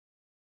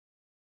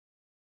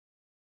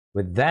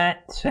With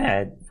that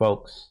said,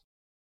 folks,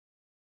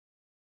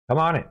 come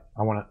on in.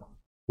 I want to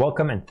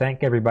welcome and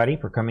thank everybody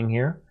for coming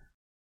here.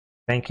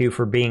 Thank you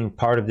for being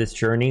part of this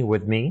journey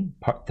with me.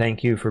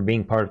 Thank you for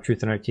being part of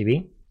Truth and Art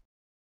TV.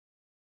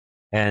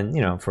 And,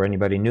 you know, for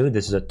anybody new,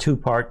 this is a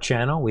two-part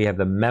channel. We have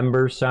the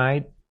member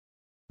side,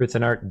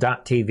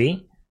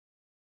 truthandart.tv.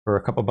 For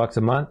a couple bucks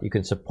a month, you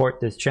can support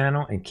this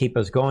channel and keep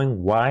us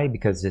going. Why?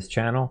 Because this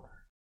channel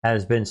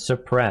has been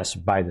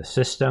suppressed by the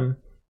system.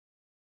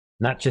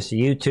 Not just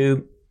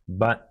YouTube,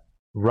 but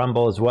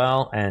Rumble as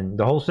well, and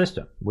the whole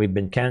system. We've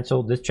been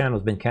canceled. This channel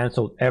has been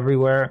canceled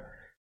everywhere.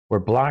 We're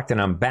blocked, and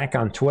I'm back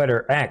on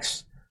Twitter,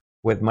 X,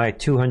 with my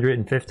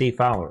 250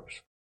 followers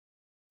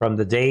from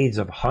the days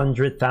of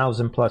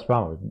 100,000 plus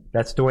followers.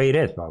 That's the way it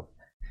is, folks.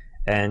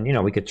 And, you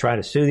know, we could try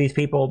to sue these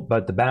people,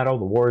 but the battle,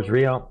 the war is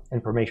real.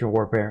 Information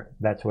warfare,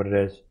 that's what it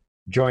is.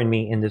 Join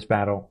me in this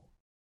battle.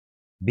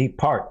 Be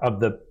part of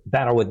the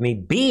battle with me.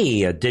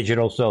 Be a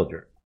digital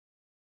soldier.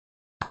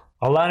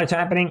 A lot is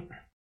happening.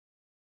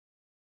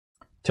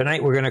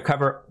 Tonight we're going to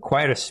cover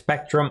quite a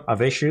spectrum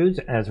of issues,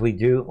 as we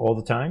do all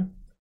the time.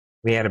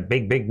 We had a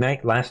big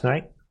night last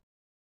night.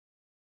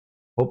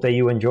 Hope that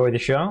you enjoy the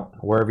show,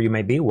 wherever you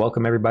may be.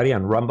 Welcome everybody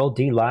on Rumble,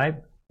 D-Live,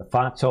 the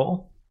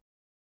Foxhole.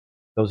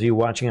 Those of you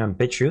watching on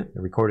BitChute,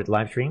 the recorded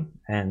live stream,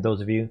 and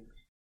those of you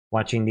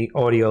watching the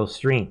audio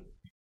stream,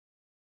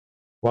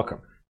 welcome.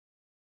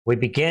 We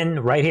begin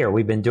right here.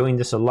 We've been doing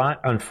this a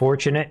lot.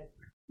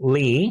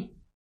 Unfortunately,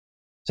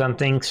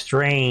 something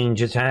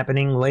strange is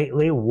happening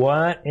lately.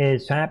 What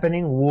is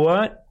happening?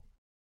 What?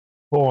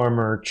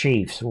 Former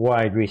Chiefs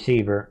wide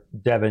receiver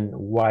Devin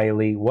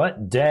Wiley,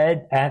 what?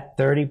 Dead at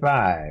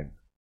 35.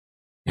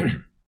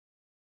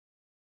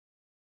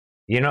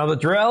 You know the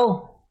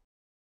drill?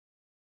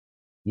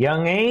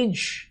 Young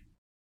age,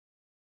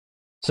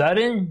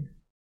 sudden,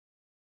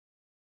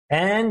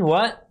 and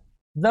what?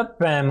 The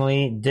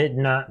family did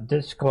not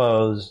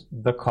disclose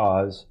the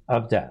cause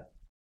of death.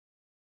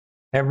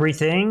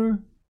 Everything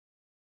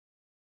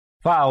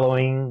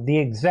following the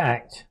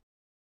exact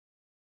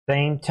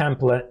same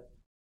template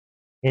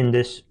in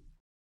this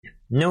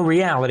new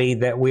reality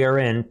that we are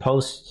in,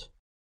 post-COVID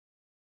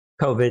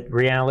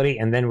reality.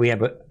 And then we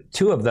have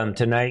two of them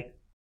tonight.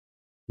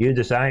 You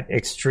decide.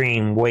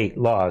 Extreme weight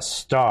loss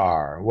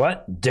star.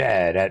 What?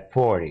 Dead at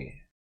 40.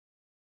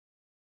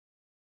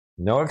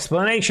 No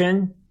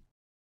explanation.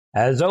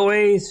 As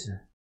always,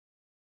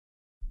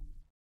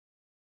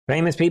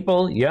 famous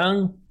people,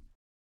 young.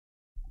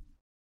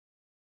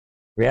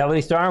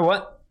 Reality star,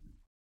 what?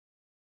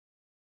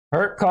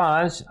 Her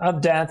cause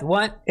of death,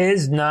 what?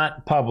 Is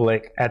not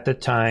public at the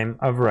time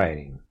of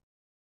writing.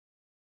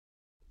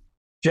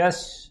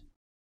 Just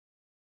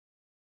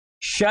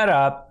shut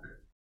up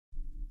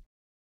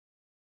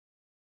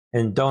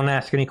and don't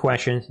ask any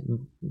questions.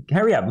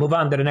 Hurry up, move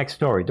on to the next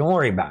story. Don't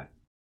worry about it.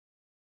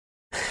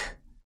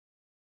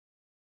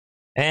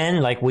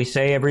 And like we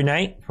say every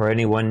night, for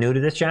anyone new to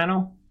this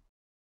channel,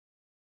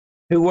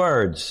 2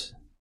 words.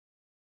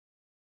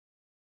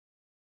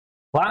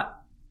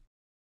 Plot,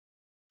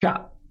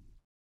 chop,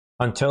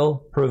 until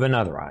proven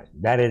otherwise.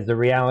 That is the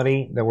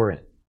reality that we're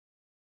in.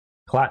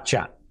 Clot,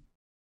 chop,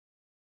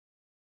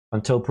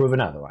 until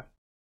proven otherwise.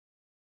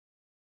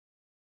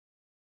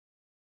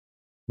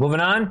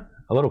 Moving on,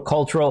 a little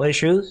cultural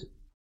issues.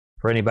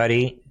 For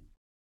anybody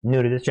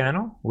new to this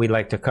channel, we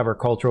like to cover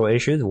cultural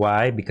issues.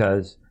 Why?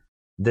 Because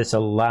this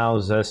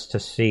allows us to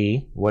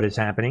see what is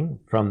happening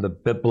from the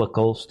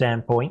biblical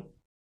standpoint.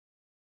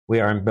 We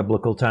are in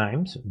biblical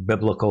times,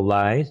 biblical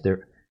lies.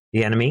 The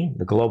enemy,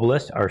 the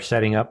globalists, are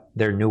setting up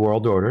their new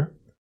world order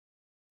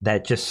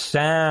that just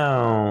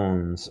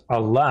sounds a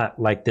lot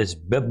like this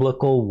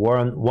biblical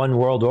one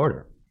world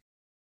order.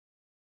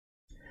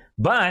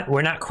 But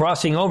we're not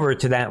crossing over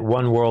to that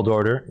one world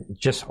order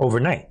just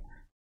overnight.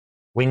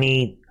 We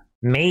need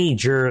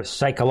major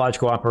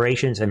psychological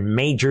operations and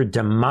major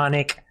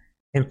demonic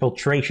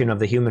infiltration of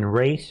the human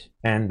race,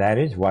 and that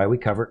is why we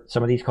cover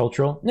some of these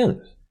cultural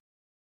news.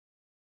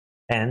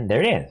 And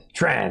there it is.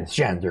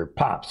 Transgender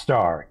pop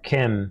star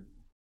Kim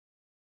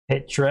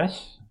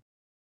Petras,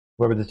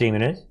 whoever this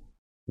demon is,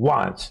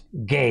 wants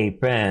gay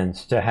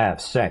fans to have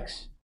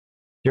sex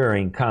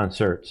during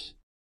concerts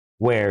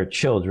where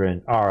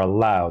children are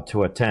allowed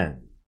to attend.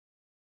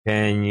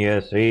 Can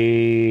you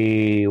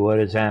see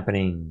what is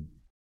happening?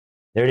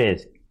 There it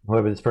is.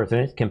 Whoever this person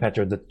is, Kim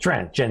Petras, the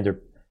transgender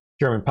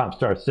German pop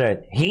star,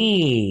 said this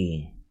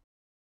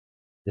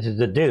is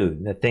the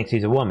dude that thinks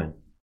he's a woman.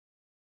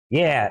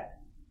 Yeah,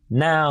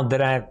 now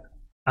that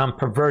I'm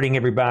perverting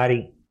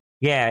everybody,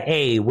 yeah,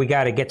 hey, we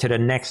got to get to the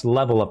next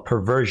level of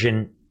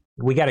perversion.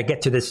 We got to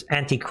get to this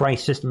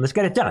antichrist system. Let's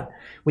get it done.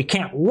 We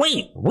can't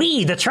wait.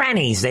 We, the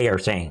trannies, they are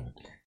saying.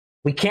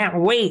 We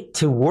can't wait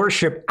to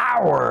worship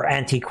our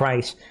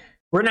antichrist.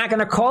 We're not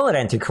going to call it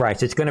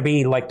antichrist. It's going to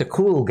be like the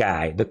cool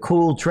guy, the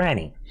cool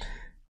tranny.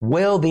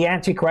 Will the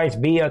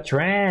antichrist be a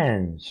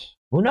trans?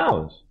 Who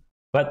knows?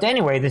 But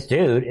anyway, this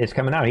dude is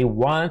coming out. He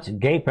wants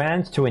gay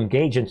fans to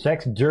engage in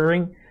sex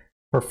during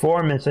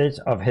performances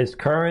of his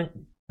current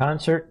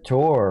concert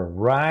tour.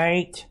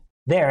 Right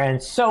there.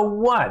 And so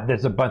what?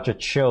 There's a bunch of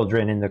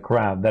children in the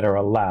crowd that are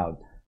allowed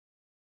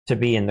to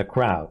be in the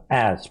crowd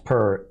as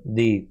per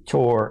the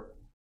tour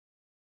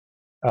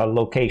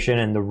location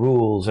and the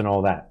rules and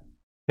all that.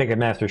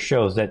 Ticketmaster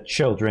shows that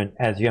children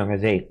as young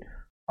as 8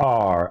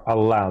 are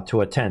allowed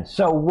to attend.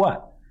 So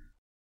what?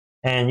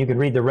 And you can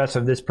read the rest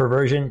of this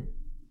perversion.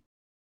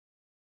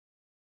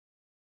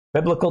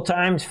 Biblical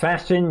times,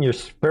 fasten your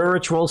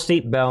spiritual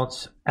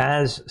seatbelts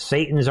as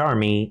Satan's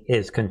army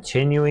is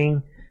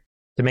continuing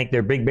to make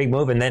their big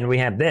move. And then we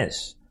have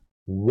this.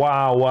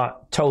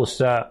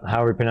 Wauwatosa,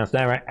 how we pronounce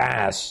that right?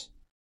 Ask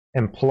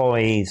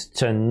employees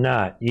to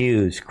not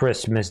use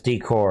Christmas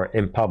decor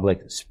in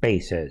public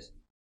spaces.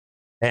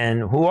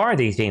 And who are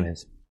these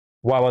demons?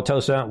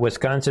 Wauwatosa,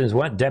 Wisconsin's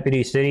what?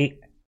 Deputy City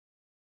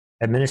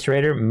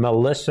Administrator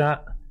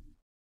Melissa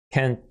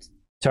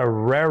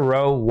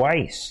Cantarero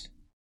Weiss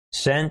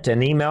sent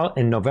an email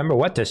in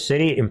November to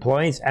city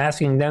employees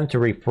asking them to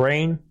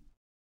refrain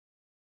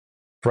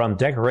from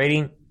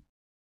decorating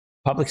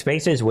public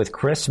spaces with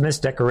Christmas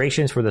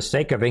decorations for the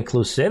sake of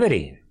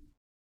inclusivity.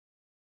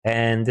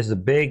 And this is a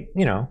big,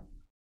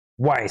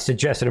 Weiss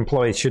suggested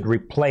employees should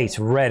replace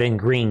red and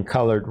green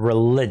colored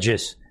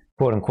religious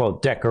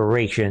quote-unquote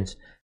decorations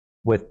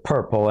with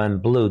purple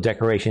and blue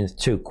decorations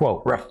to,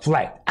 quote,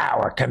 reflect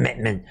our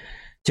commitment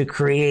to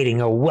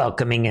creating a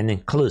welcoming and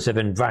inclusive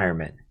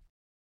environment.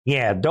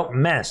 Yeah, don't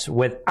mess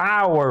with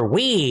our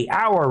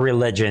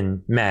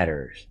religion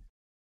matters.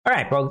 All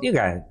right, folks, you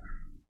got it.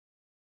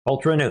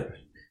 Ultra News.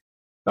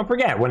 Don't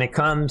forget, when it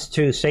comes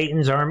to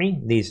Satan's army,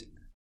 these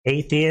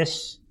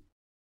atheists,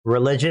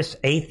 religious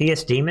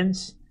atheist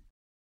demons,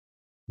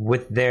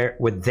 with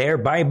their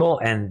Bible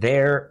and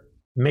their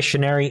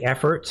missionary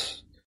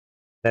efforts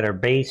that are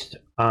based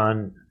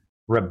on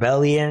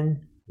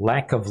rebellion,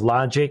 lack of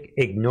logic,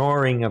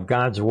 ignoring of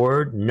God's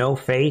word, no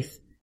faith,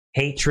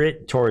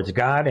 hatred towards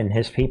God and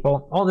his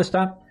people, all this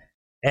stuff,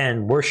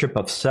 and worship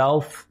of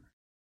self.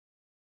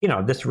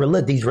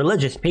 These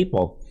religious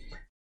people,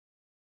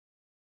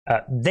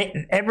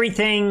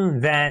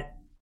 everything that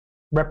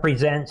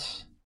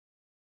represents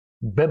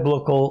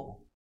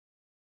biblical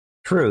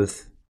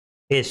truth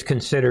is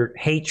considered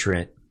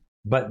hatred,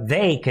 but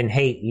they can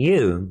hate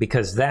you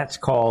because that's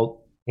called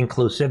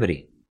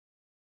inclusivity.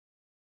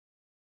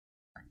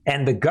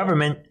 And the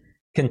government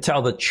can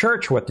tell the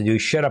church what to do,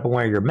 shut up and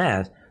wear your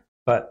mask.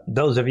 But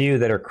those of you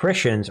that are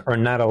Christians are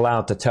not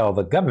allowed to tell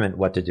the government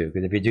what to do.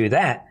 Because if you do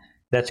that,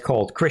 that's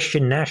called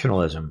Christian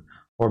nationalism.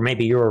 Or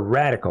maybe you're a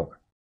radical.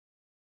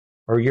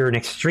 Or you're an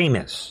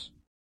extremist.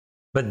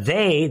 But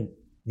the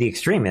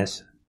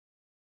extremists,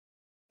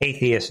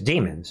 atheist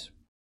demons,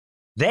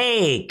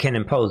 they can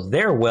impose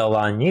their will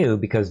on you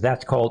because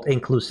that's called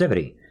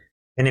inclusivity.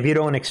 And if you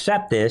don't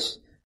accept this,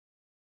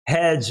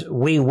 heads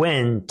we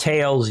win,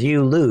 tails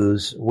you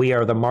lose. We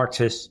are the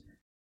Marxist,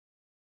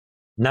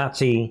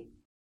 Nazi,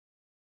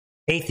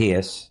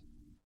 atheists,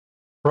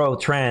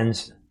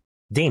 pro-trans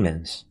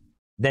demons,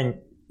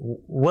 then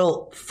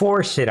we'll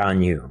force it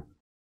on you.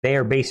 They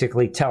are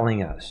basically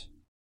telling us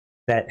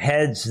that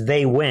heads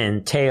they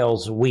win,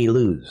 tails we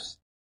lose.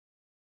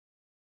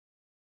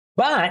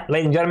 But,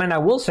 ladies and gentlemen, I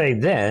will say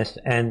this,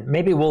 and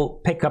maybe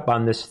we'll pick up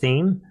on this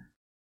theme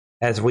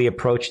as we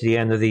approach the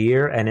end of the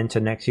year and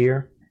into next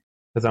year,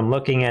 because I'm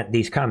looking at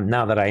these comments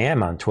now that I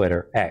am on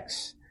Twitter,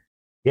 X.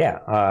 Yeah,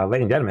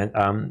 ladies and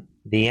gentlemen,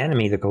 the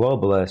enemy, the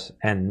globalists,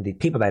 and the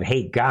people that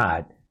hate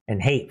God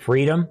and hate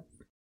freedom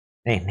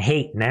and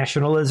hate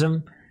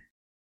nationalism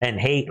and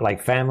hate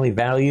like family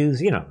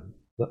values,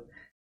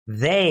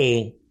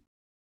 they,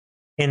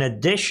 in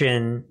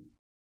addition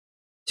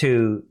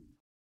to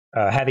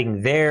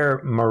having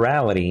their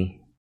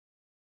morality,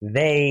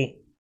 they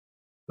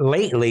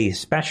lately,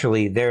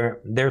 especially,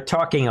 they're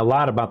talking a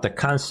lot about the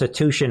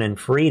Constitution and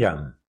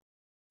freedom.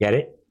 Get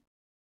it?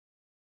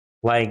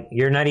 Like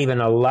you're not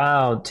even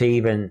allowed to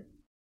even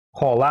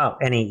call out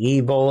any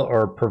evil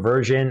or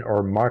perversion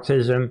or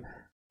Marxism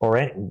or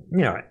any,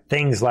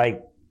 things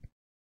like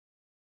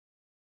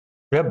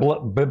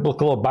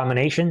biblical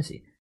abominations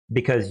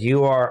because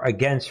you are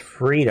against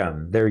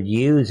freedom. They're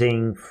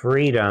using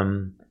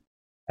freedom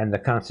and the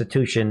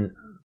Constitution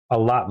a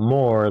lot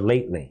more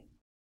lately,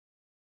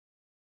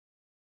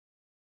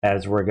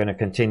 as we're going to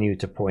continue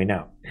to point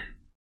out.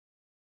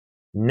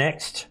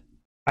 Next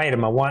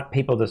item, I want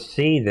people to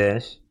see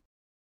this.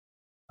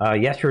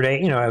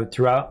 Yesterday,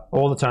 throughout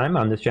all the time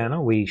on this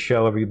channel, we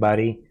show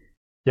everybody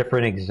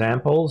different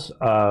examples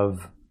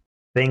of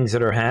things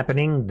that are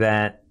happening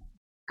that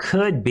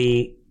could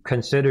be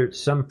considered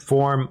some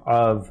form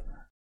of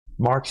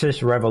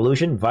Marxist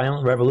revolution,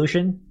 violent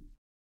revolution.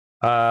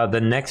 The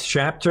next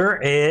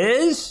chapter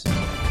is...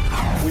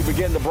 We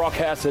begin the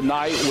broadcast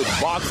tonight with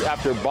box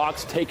after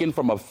box taken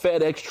from a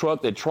FedEx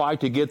truck that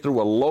tried to get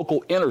through a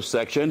local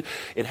intersection.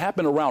 It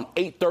happened around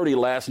 8:30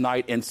 last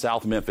night in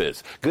South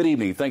Memphis. Good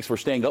evening. Thanks for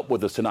staying up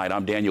with us tonight.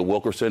 I'm Daniel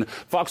Wilkerson.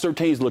 Fox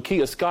 13's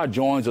Lakia Scott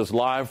joins us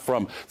live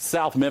from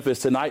South Memphis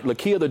tonight.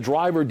 Lakia, the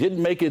driver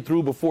didn't make it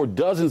through before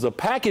dozens of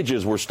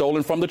packages were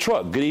stolen from the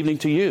truck. Good evening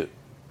to you.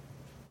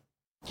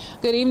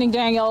 Good evening,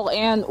 Daniel.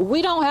 And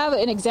we don't have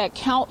an exact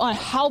count on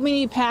how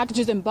many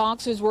packages and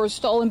boxes were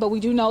stolen, but we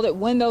do know that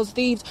when those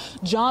thieves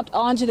jumped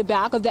onto the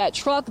back of that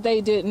truck, they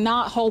did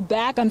not hold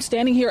back. I'm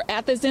standing here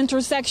at this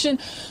intersection.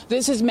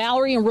 This is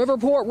Mallory and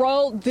Riverport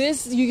Road.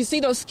 You can see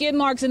those skid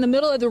marks in the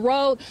middle of the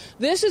road.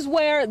 This is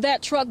where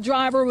that truck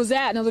driver was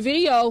at. Now, the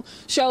video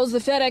shows the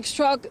FedEx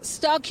truck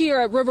stuck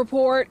here at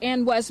Riverport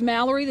and West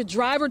Mallory. The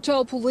driver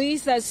told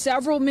police that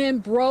several men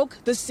broke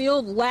the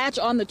sealed latch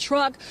on the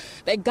truck.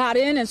 They got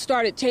in and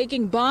started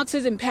taking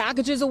boxes and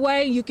packages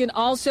away. You can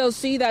also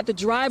see that the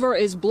driver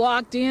is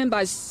blocked in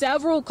by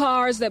several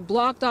cars that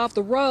blocked off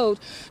the road.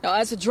 Now,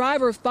 as the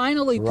driver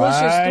finally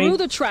pushes through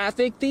the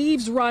traffic,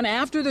 thieves run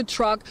after the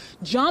truck,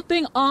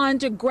 jumping on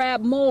to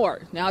grab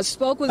more. Now, I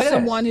spoke with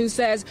someone who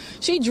says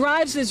she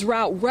drives this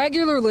route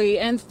regularly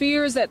and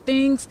fears that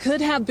things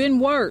could have been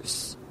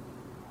worse.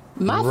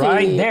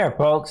 Right there,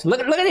 folks. Look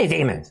at these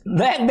demons.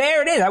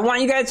 There it is. I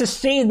want you guys to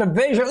see the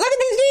visual. Look at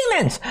these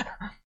demons.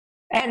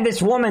 And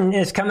this woman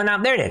is coming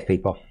out. There it is,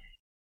 people.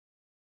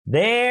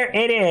 There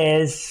it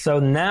is. So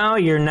now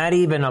you're not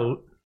even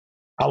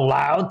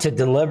allowed to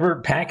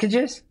deliver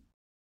packages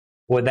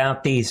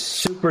without these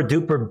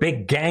super-duper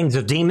big gangs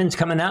of demons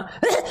coming out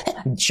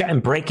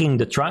and breaking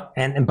the truck.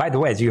 And by the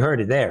way, as you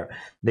heard it there,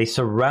 they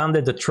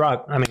surrounded the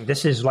truck. I mean,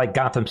 this is like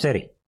Gotham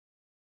City.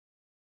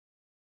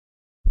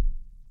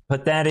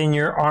 Put that in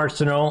your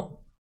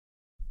arsenal.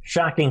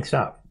 Shocking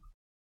stuff.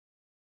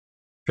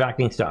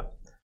 Shocking stuff.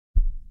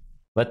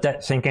 Let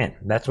that sink in.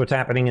 That's what's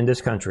happening in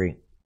this country.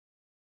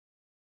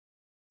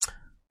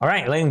 All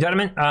right, ladies and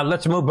gentlemen,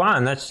 let's move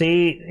on. Let's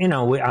see.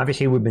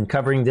 We've been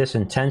covering this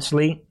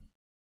intensely.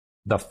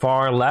 The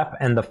far left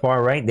and the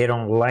far right, they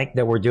don't like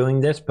that we're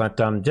doing this, but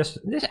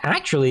this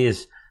actually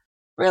is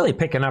really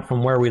picking up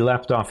from where we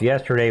left off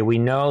yesterday. We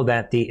know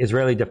that the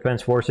Israeli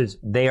Defense Forces,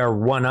 they are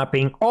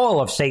one-upping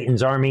all of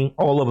Satan's army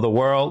all over the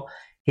world,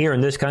 here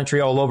in this country,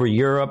 all over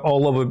Europe,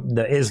 all over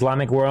the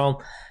Islamic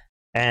world.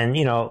 And,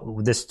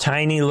 this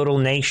tiny little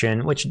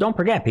nation, which don't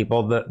forget,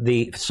 people,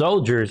 the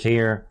soldiers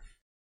here,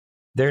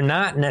 they're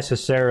not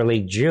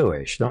necessarily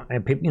Jewish. Some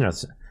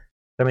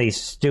of these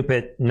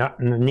stupid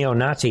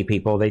neo-Nazi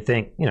people, they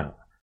think,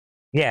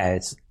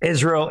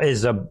 Israel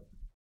is a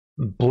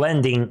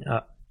blending,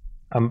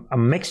 a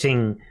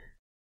mixing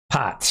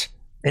pot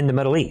in the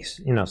Middle East.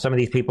 Some of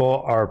these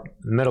people are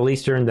Middle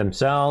Eastern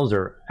themselves,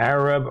 or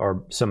Arab,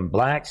 or some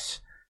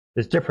blacks.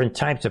 There's different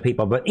types of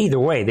people, but either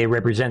way, they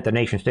represent the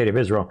nation state of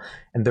Israel,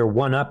 and they're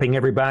one-upping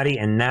everybody.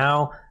 And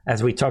now,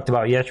 as we talked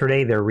about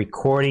yesterday, they're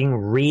recording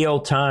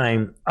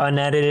real-time,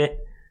 unedited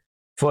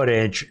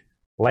footage,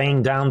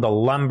 laying down the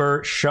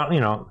lumber,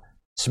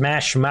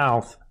 smash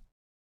mouth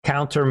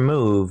counter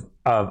move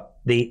of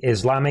the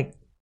Islamic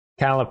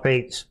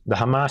Caliphate's, the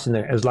Hamas and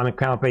the Islamic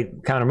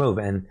Caliphate counter move.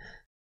 And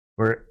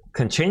we're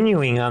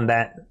continuing on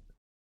that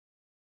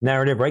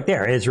narrative right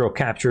there. Israel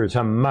captures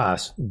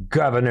Hamas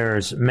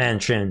governor's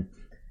mansion.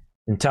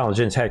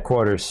 Intelligence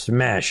headquarters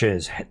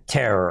smashes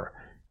terror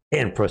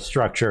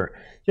infrastructure.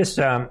 Just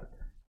kind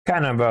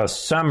of a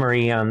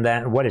summary on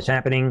that, what is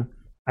happening.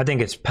 I think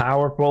it's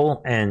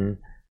powerful, and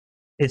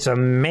it's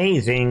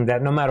amazing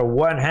that no matter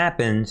what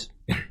happens,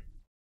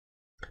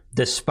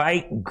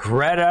 despite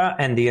Greta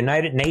and the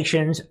United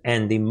Nations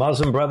and the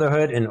Muslim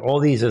Brotherhood and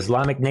all these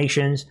Islamic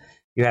nations,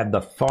 you have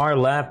the far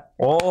left,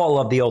 all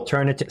of the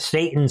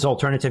Satan's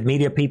alternative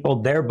media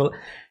people,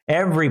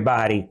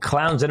 everybody,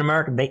 clowns in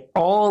America,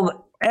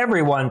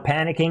 everyone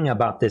panicking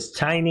about this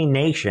tiny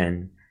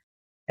nation.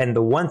 And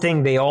the one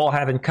thing they all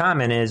have in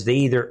common is they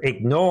either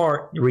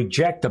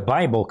reject the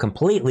Bible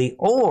completely,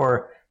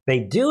 or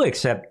they do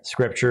accept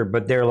scripture,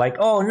 but they're like,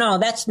 oh no,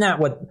 that's not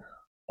what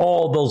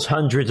all those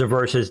hundreds of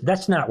verses,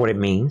 that's not what it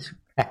means.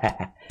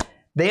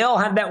 They all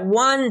have that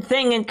one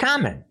thing in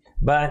common.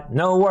 But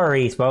no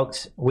worries,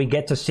 folks. We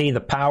get to see the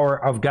power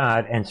of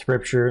God and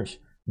scriptures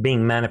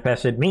being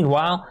manifested.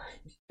 Meanwhile,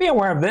 be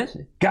aware of this.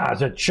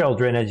 Gaza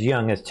children as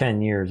young as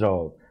 10 years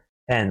old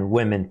and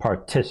women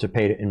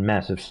participated in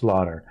massive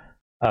slaughter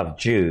of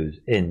Jews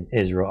in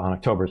Israel on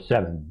October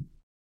 7th.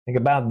 Think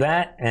about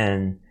that,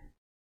 and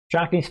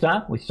shocking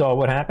stuff. We saw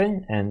what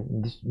happened,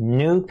 and this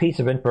new piece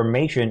of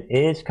information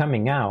is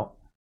coming out,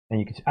 and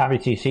you can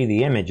obviously see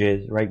the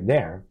images right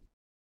there.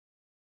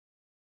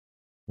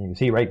 You can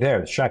see right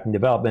there, the shocking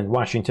development.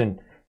 Washington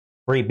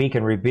Free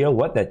Beacon revealed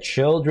what the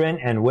children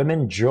and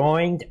women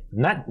joined,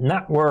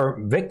 not were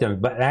victims,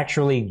 but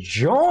actually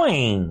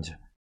joined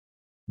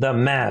the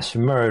mass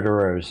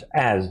murderers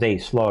as they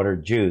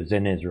slaughtered Jews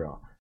in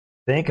Israel.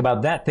 Think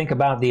about that. Think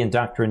about the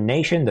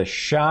indoctrination, the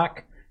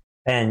shock,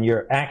 and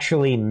you're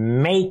actually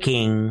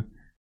making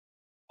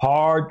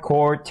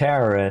hardcore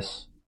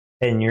terrorists,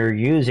 and you're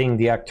using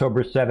the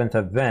October 7th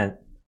event.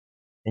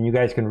 And you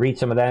guys can read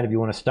some of that if you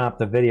want to stop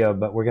the video,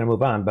 but we're going to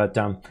move on. But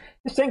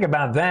just think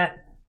about that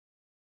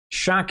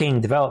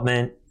shocking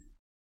development.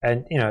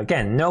 And,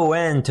 again, no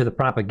end to the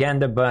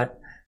propaganda. But,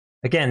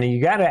 again,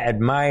 you got to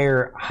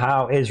admire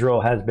how Israel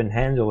has been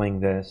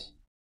handling this,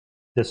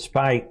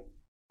 despite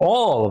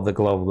all of the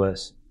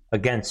globalists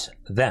against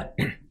them.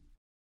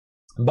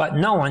 But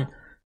no one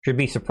should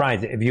be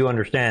surprised if you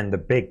understand the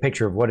big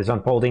picture of what is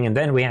unfolding. And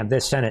then we have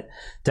this Senate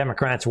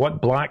Democrats,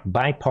 what blocked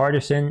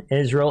bipartisan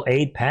Israel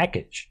aid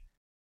package?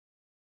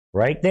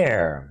 Right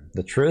there.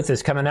 The truth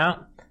is coming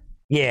out.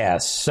 Yeah,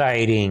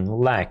 citing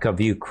lack of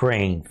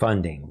Ukraine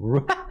funding.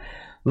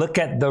 Look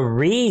at the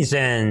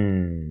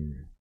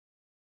reason.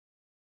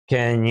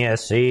 Can you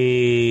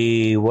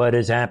see what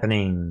is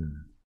happening?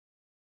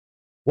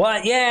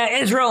 What? Yeah,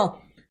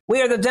 Israel.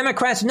 We are the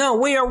Democrats. No,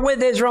 we are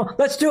with Israel.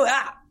 Let's do it.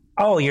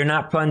 Oh, you're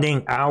not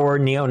funding our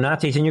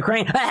neo-Nazis in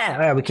Ukraine?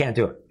 We can't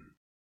do it.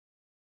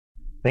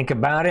 Think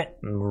about it.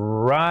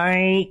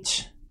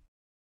 Right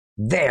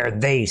there,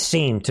 they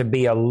seem to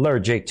be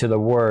allergic to the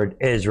word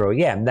Israel.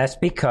 Yeah, that's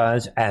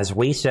because, as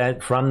we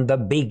said from the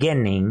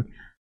beginning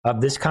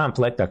of this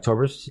conflict,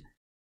 October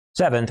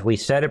 7th, we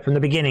said it from the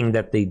beginning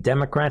that the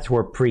Democrats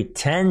were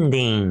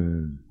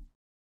pretending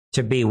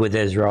to be with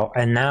Israel,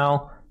 and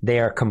now they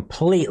are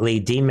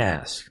completely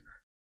demasked.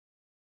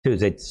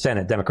 Tuesday,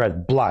 Senate Democrats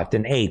blocked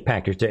an aid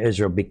package to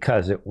Israel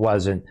because it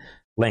wasn't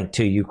linked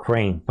to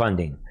Ukraine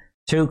funding.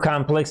 Two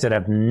conflicts that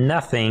have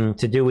nothing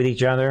to do with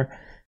each other.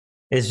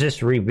 It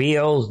just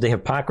reveals the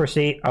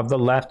hypocrisy of the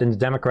left and the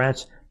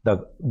Democrats.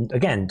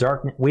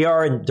 We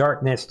are in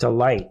darkness to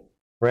light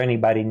for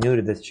anybody new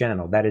to this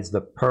channel. That is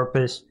the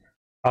purpose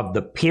of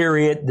the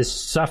period, the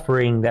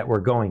suffering that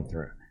we're going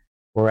through.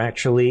 We're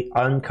actually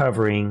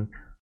uncovering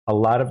a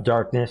lot of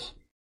darkness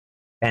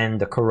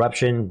and the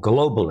corruption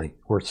globally.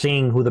 We're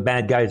seeing who the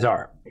bad guys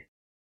are.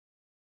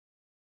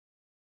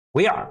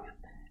 We are.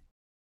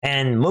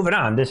 And moving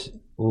on, this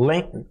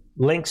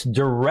links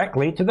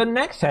directly to the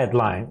next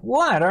headline.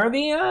 What are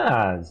the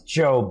odds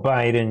Joe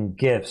Biden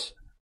gives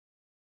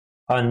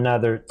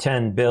another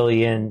 $10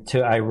 billion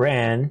to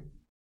Iran?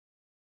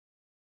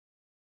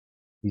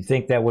 You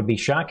think that would be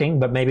shocking,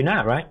 but maybe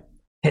not, right?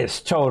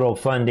 His total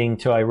funding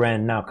to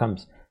Iran now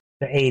comes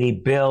to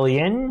 $80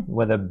 billion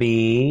with a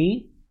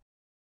B,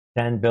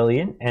 $10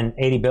 billion and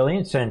 $80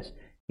 billion since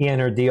he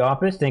entered the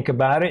office. Think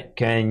about it.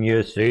 Can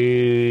you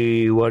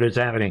see what is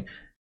happening?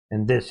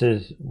 And this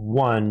is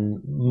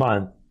 1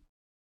 month,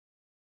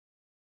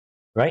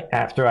 right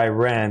after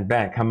Iran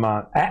backed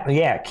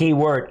Hamas.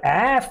 Keyword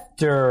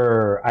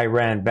after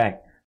Iran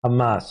backed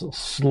Hamas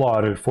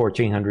slaughtered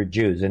 1,400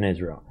 Jews in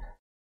Israel.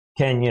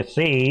 Can you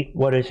see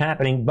what is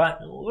happening? But,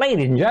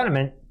 ladies and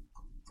gentlemen,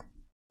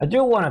 I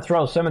do want to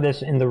throw some of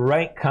this in the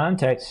right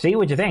context. See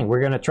what you think. We're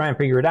going to try and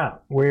figure it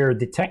out. We're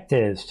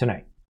detectives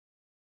tonight,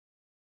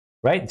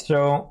 right?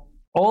 So,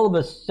 all of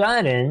a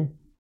sudden,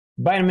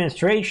 Biden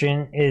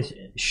administration is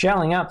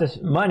shelling out this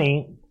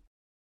money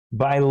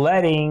by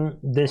letting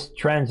this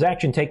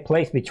transaction take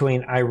place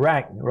between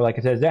Iraq, or like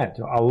it says that,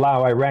 to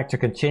allow Iraq to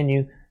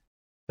continue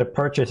to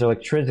purchase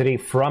electricity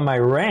from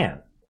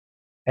Iran.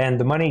 And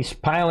the money's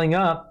piling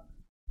up.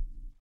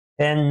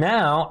 And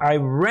now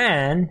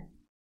Iran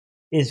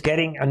is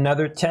getting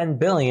another $10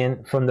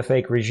 billion from the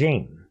fake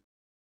regime.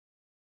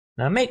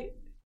 Now,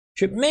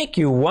 should make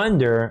you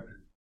wonder,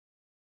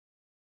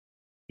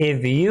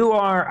 if you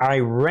are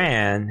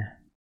Iran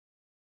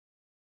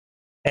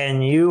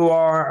and you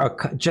are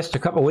just a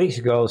couple weeks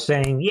ago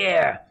saying,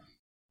 yeah,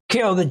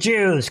 kill the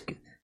Jews,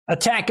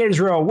 attack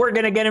Israel, we're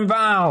going to get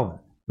involved.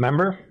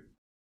 Remember?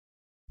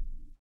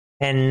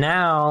 And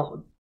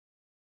now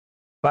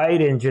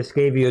Biden just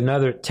gave you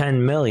another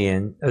 $10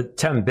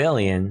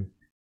 billion.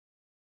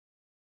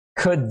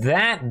 Could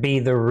that be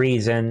the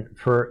reason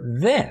for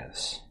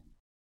this?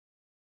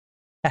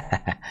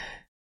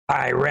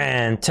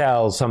 Iran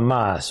tells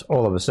Hamas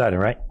all of a sudden,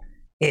 right?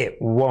 It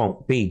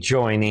won't be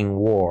joining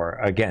war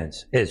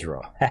against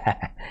Israel.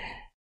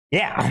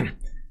 Yeah.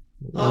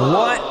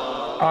 What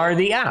are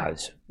the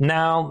odds?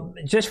 Now,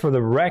 just for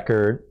the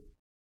record,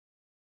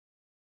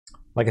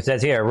 like it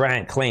says here,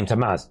 Iran claims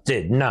Hamas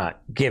did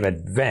not give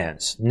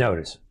advance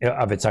notice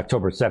of its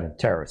October 7th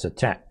terrorist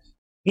attacks.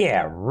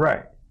 Yeah,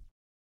 right.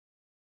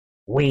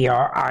 We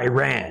are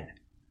Iran.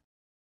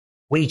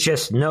 We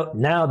just know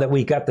now that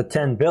we got the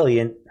 $10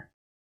 billion,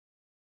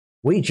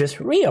 we just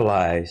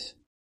realize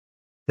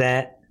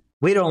that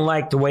we don't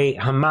like the way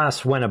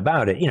Hamas went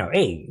about it.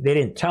 They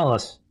didn't tell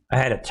us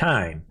ahead of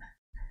time.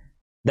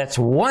 That's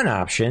one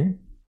option.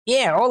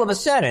 Yeah, all of a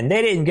sudden,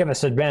 they didn't give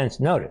us advance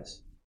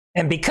notice.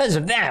 And because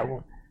of that,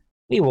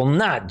 we will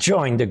not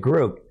join the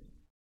group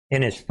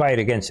in its fight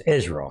against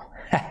Israel.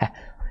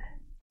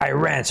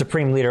 Iran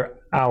Supreme Leader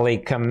Ali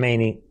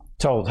Khamenei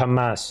told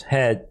Hamas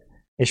head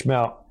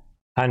Ismail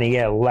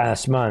Haniyeh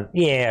last month,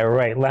 yeah,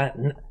 right,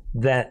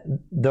 that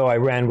though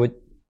Iran would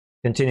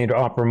continue to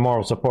offer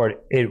moral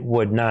support, it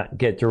would not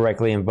get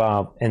directly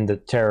involved in the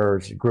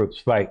terrorist group's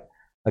fight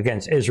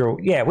against Israel.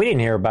 Yeah, we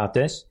didn't hear about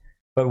this.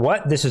 But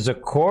what? This is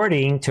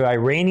according to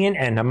Iranian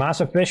and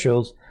Hamas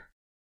officials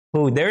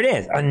who, there it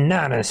is,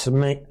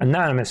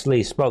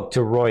 anonymously spoke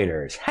to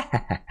Reuters.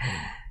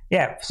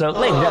 Yeah, so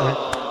ladies and gentlemen,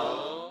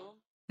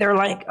 they're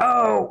like,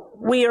 oh,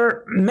 we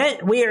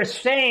are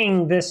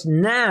saying this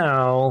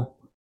now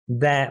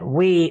that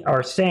we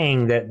are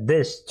saying that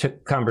this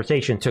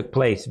conversation took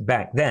place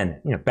back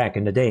then, back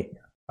in the day,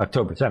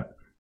 October 7th.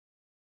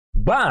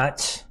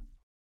 But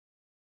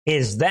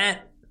is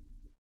that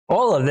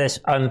all of this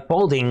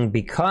unfolding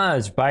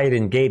because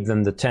Biden gave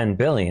them the $10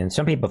 billion?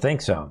 Some people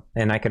think so,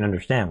 and I can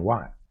understand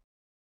why.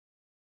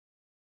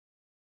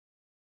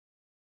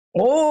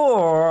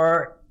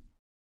 Or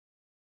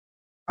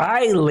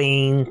I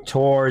lean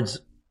towards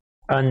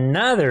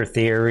another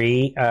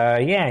theory.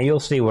 Yeah, you'll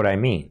see what I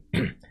mean.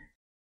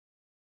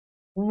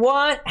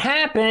 What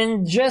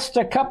happened just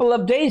a couple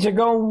of days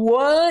ago?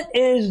 What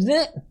is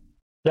this?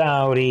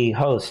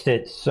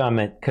 Saudi-hosted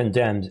summit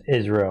condemns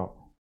Israel.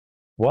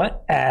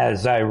 What?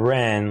 As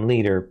Iran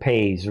leader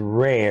pays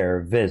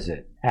rare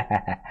visit.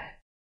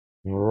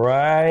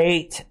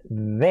 Right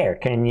there.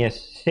 Can you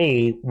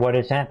see what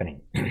is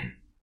happening?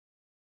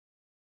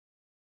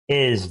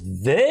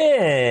 Is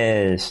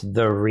this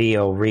the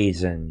real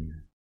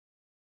reason?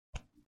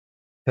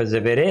 Because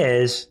if it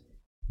is,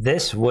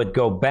 this would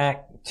go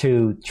back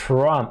to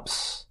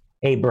Trump's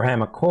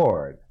Abraham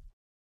Accord.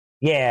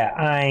 Yeah,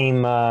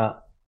 I'm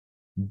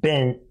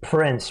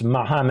Prince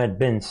Mohammed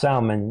bin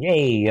Salman.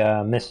 Hey,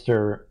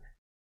 Mr.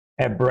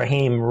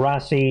 Ebrahim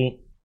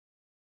Rassi.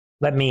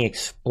 Let me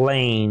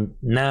explain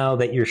now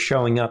that you're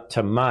showing up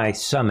to my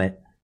summit.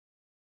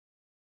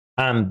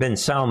 I'm bin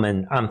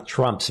Salman. I'm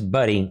Trump's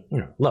buddy. You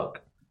know,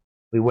 look,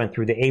 we went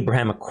through the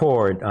Abraham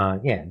Accord.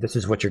 Yeah, this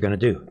is what you're going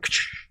to do.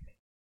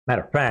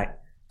 Matter of fact,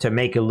 to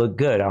make it look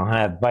good, I'll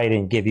have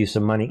Biden give you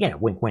some money. Yeah,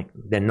 wink, wink.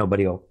 Then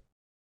nobody will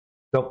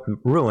go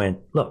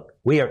ruin. Look,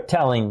 we are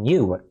telling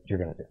you what you're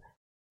going to do.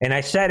 And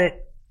I said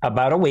it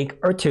about a week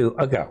or two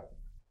ago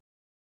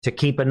to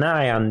keep an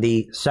eye on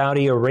the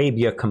Saudi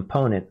Arabia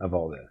component of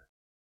all this.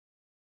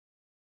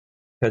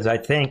 Because I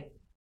think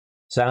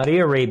Saudi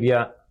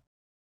Arabia,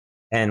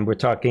 and we're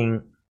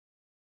talking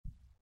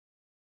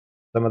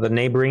some of the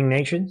neighboring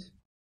nations,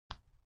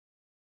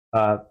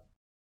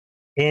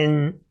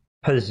 in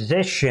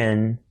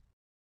position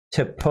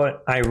to put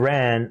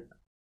Iran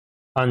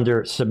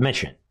under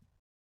submission.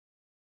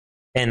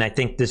 And I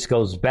think this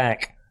goes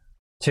back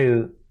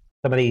to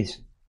some of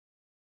these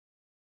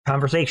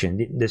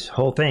conversations, this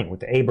whole thing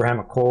with the Abraham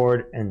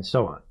Accord and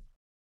so on.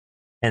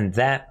 And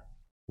that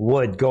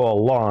would go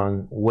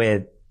along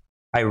with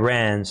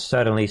Iran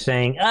suddenly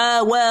saying,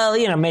 well,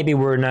 you know, maybe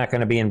we're not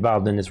going to be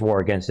involved in this war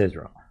against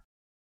Israel.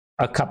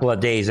 A couple of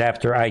days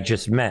after I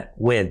just met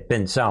with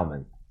bin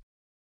Salman.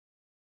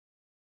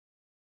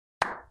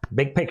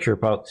 Big picture,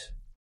 folks.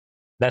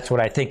 That's what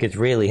I think is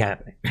really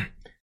happening.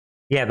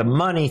 Yeah, the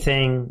money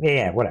thing,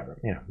 yeah, whatever.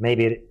 You know,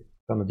 maybe it's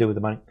something to do with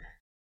the money.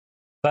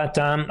 But,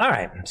 all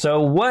right. So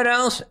what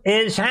else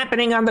is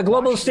happening on the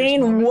global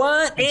scene?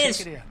 What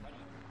is...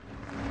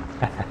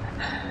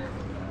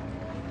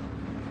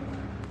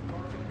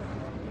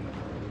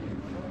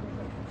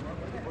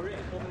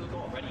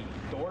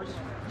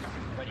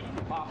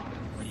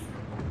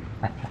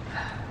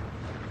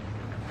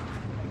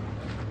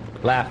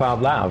 Laugh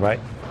out loud, right?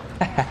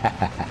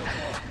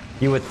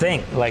 You would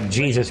think like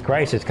Jesus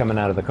Christ is coming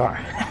out of the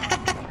car.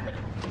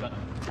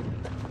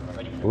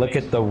 Look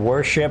at the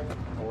worship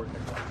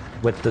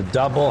with the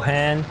double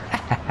hand.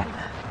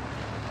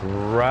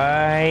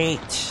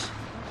 Right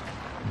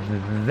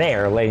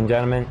there, ladies and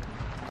gentlemen.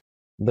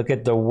 Look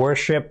at the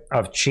worship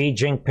of Xi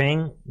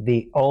Jinping,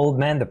 the old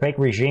man, the fake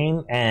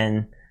regime,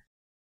 and,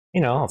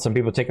 you know, some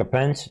people take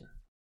offense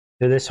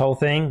to this whole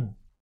thing.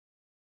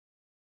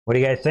 What do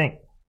you guys think?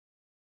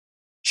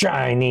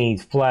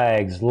 Chinese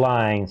flags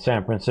line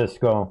San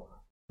Francisco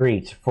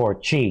streets for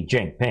Xi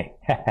Jinping.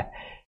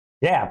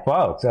 Yeah,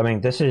 folks, I mean,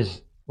 this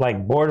is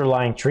like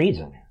borderline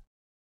treason.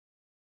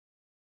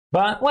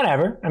 But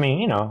whatever. I mean,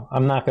 you know,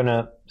 I'm not going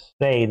to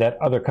say that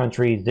other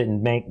countries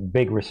didn't make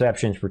big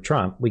receptions for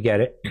Trump. We get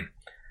it.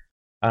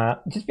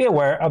 Just be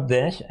aware of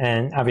this.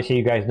 And obviously,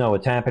 you guys know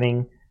what's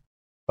happening.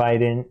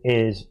 Biden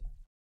is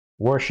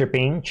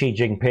worshiping Xi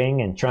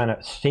Jinping and trying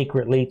to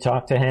secretly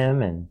talk to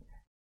him and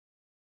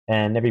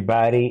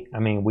everybody. I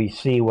mean, we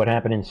see what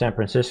happened in San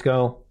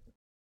Francisco.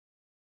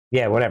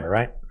 Yeah, whatever,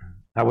 right?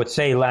 I would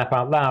say laugh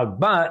out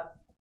loud, but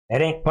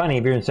it ain't funny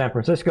if you're in San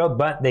Francisco,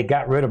 but they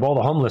got rid of all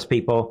the homeless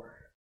people.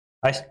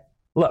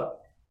 Look,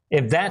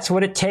 if that's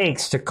what it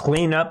takes to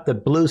clean up the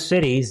blue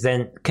cities,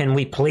 then can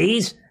we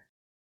please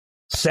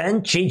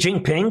send Xi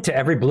Jinping to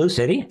every blue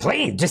city?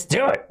 Please, just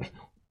do it.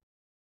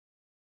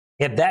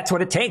 If that's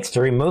what it takes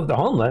to remove the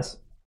homeless,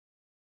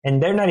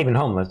 and they're not even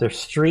homeless, they're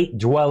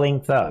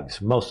street-dwelling thugs,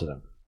 most of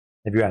them,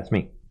 if you ask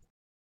me.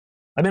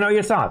 Let me know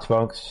your thoughts,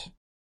 folks.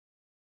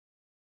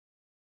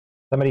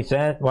 Somebody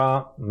said,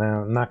 well, no,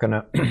 I'm not going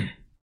to.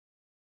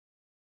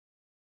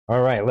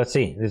 All right, let's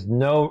see. There's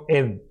no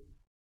if.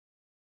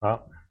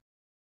 Well,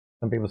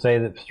 some people say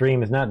that the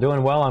stream is not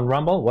doing well on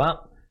Rumble.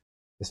 Well,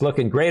 it's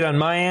looking great on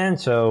my end,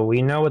 so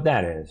we know what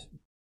that is.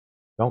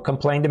 Don't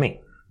complain to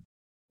me.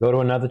 Go to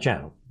another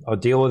channel. I'll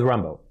deal with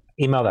Rumble.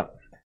 Email them.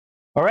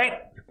 All right?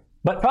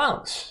 But,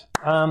 folks,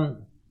 a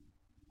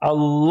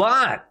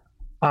lot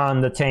on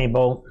the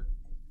table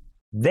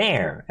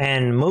there.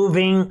 And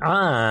moving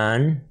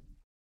on,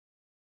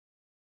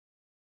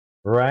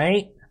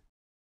 right?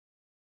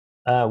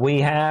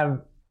 We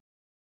have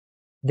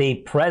the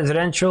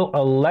presidential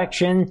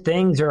election.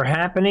 Things are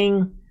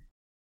happening.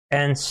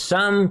 And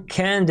some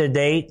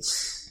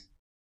candidates,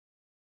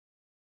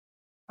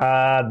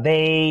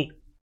 they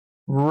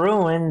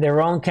ruin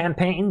their own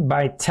campaign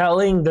by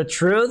telling the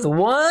truth.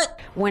 What?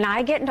 When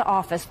I get into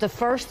office, the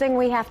first thing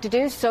we have to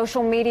do,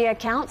 social media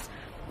accounts,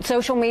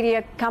 social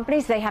media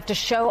companies, they have to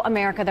show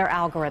America their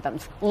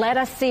algorithms. Let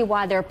us see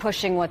why they're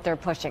pushing what they're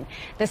pushing.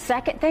 The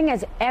second thing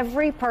is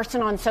every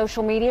person on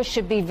social media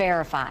should be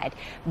verified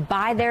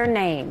by their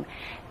name.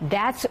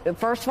 That's,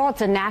 first of all,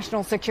 it's a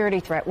national security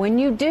threat. When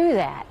you do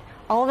that,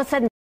 all of a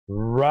sudden...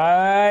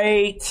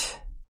 Right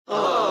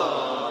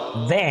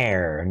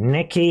there,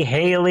 Nikki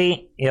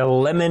Haley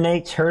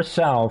eliminates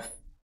herself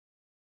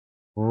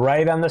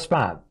right on the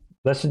spot.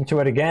 Listen to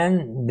it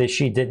again.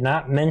 She did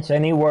not mince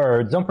any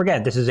words. Don't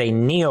forget, this is a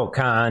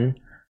neocon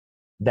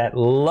that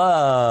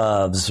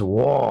loves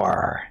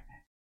war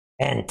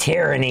and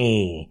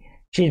tyranny.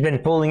 She's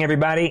been fooling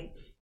everybody.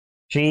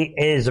 She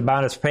is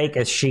about as fake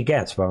as she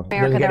gets, folks.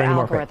 America, their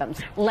algorithms.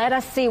 Let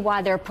us see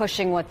why they're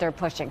pushing what they're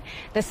pushing.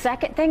 The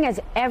second thing is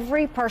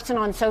every person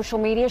on social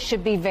media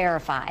should be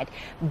verified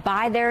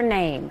by their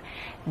name.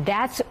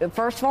 That's,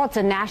 first of all, it's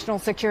a national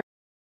security.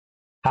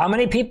 How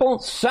many people?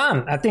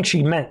 Some. I think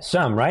she meant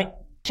some, right?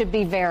 Should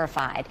be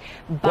verified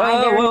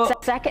by their...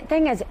 Second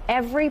thing is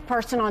every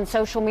person on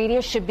social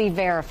media should be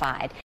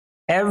verified.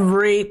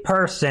 Every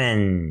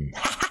person.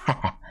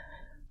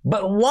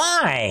 But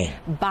why?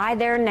 By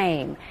their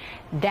name.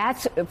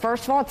 That's,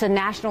 first of all, it's a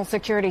national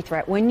security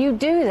threat. When you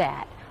do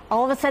that,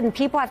 all of a sudden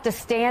people have to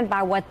stand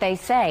by what they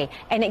say,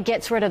 and it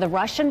gets rid of the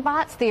Russian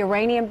bots, the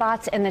Iranian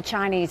bots, and the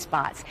Chinese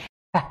bots.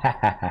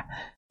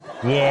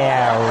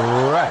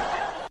 Yeah,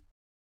 right.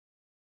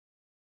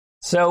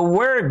 So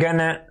we're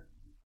gonna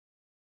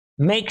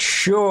make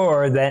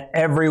sure that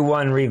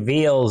everyone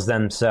reveals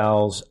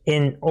themselves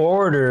in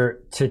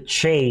order to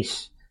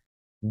chase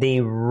the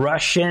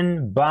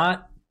Russian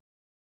bot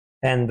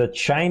and the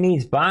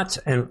Chinese bots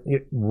and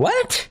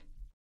what?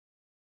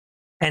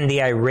 And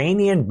the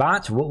Iranian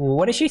bots?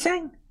 What is she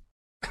saying?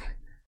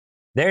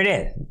 There it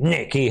is.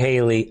 Nikki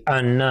Haley,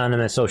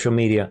 anonymous social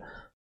media,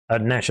 a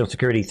national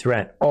security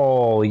threat.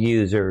 All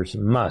users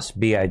must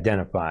be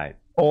identified.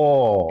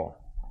 All.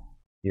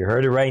 You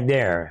heard it right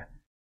there.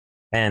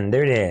 And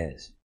there it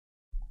is.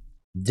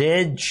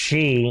 Did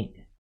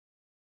she?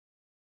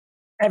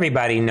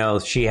 Everybody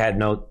knows she had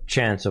no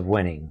chance of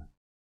winning.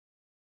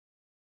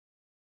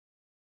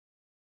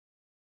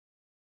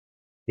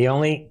 The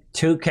only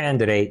two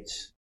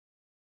candidates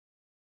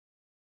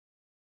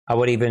I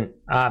would even,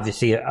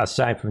 obviously,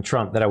 aside from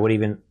Trump, that I would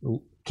even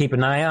keep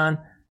an eye on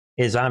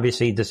is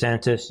obviously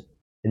DeSantis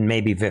and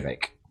maybe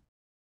Vivek.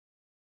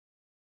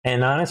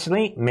 And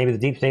honestly, maybe the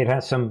deep state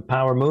has some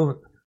power move.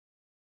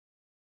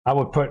 I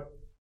would put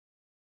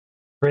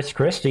Chris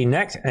Christie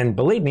next. And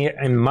believe me,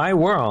 in my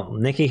world,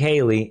 Nikki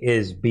Haley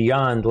is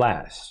beyond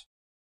last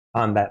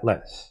on that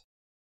list.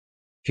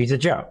 She's a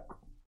joke.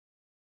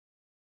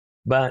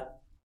 But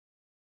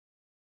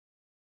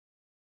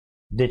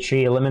did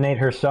she eliminate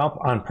herself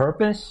on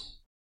purpose?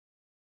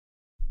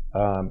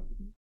 Who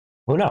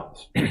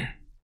knows?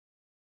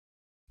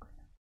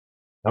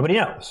 Nobody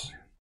knows.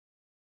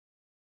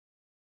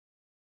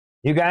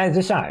 You guys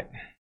decide.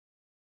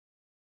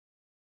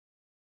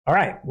 All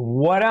right,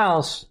 what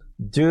else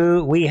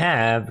do we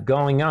have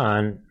going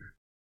on?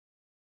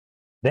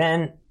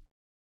 Then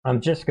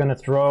I'm just going to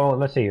throw,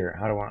 let's see here,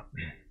 how do I want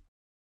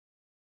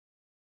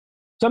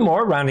some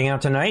more rounding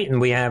out tonight, and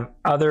we have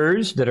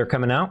others that are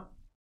coming out.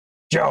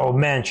 Joe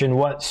Manchin,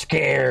 what,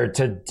 scared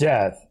to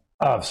death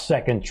of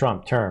second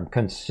Trump term,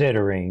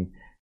 considering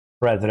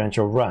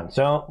presidential run.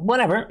 So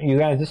whatever, you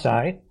guys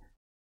decide.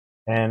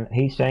 And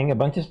he's saying a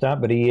bunch of stuff,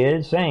 but he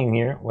is saying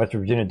here, West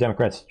Virginia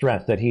Democrats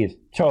stress that he is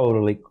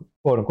totally,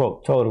 quote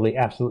unquote, totally,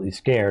 absolutely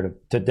scared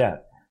to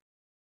death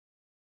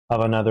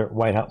of another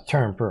White House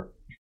term for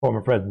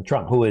former President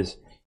Trump, who is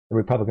the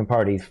Republican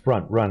Party's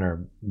front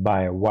runner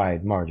by a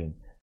wide margin.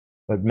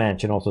 But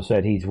Manchin also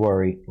said he's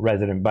worried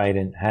President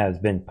Biden has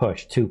been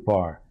pushed too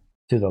far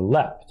to the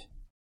left.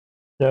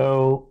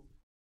 So,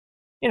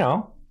 you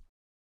know,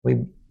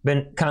 we've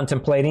been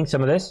contemplating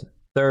some of this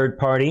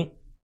third-party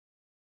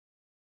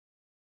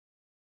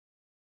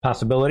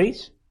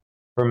possibilities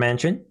for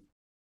Manchin.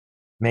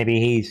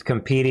 Maybe he's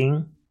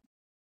competing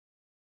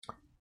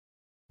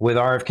with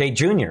RFK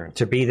Jr.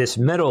 to be this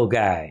middle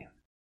guy.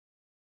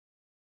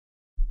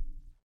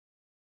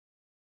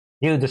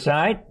 You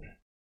decide.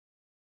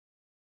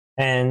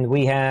 And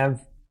we have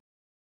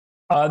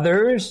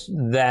others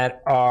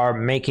that are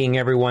making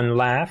everyone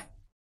laugh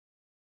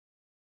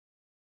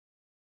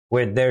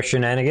with their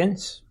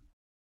shenanigans.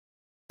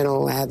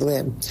 Ad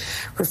lib,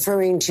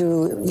 referring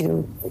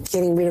to,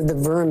 getting rid of the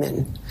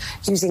vermin,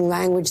 using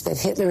language that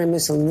Hitler and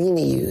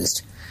Mussolini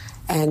used.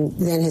 And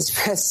then his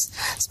press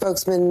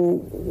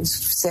spokesman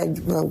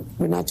said, well,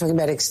 we're not talking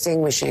about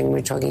extinguishing,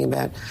 we're talking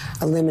about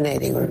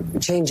eliminating or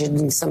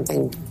changing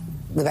something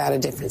without a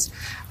difference.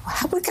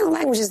 What kind of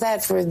language is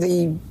that for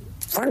the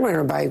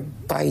frontrunner by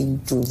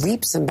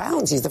leaps and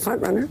bounds? He's the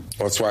frontrunner.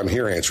 Well, that's why I'm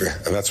here, Andrea,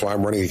 and that's why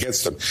I'm running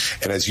against him.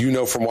 And as you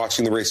know from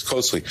watching the race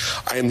closely,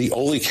 I am the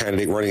only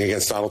candidate running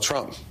against Donald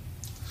Trump.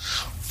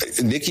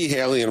 Nikki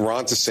Haley and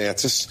Ron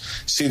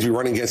DeSantis seem to be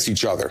running against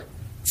each other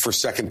for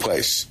second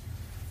place.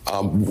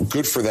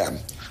 Good for them.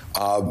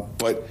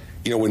 But,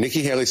 when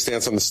Nikki Haley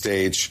stands on the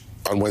stage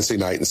on Wednesday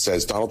night and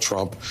says Donald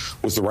Trump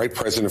was the right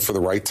president for the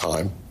right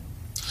time,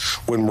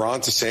 when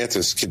Ron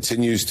DeSantis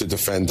continues to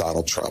defend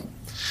Donald Trump,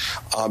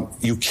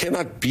 you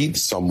cannot beat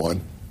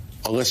someone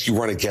unless you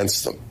run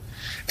against them.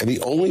 And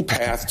the only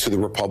path to the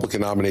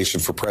Republican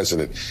nomination for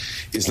president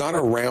is not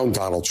around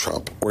Donald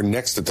Trump or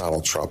next to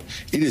Donald Trump.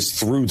 It is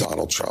through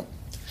Donald Trump.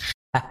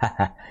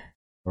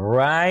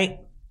 Right?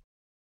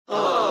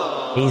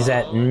 He's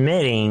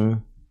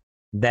admitting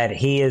that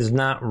he is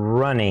not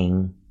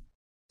running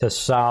to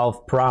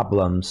solve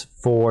problems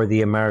for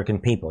the American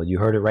people. You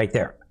heard it right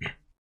there.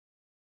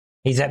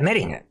 He's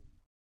admitting it.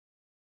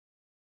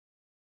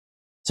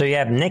 So you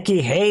have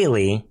Nikki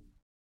Haley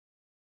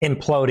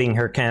imploding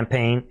her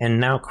campaign, and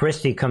now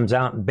Christie comes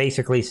out and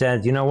basically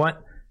says, you know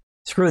what?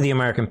 Screw the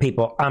American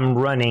people. I'm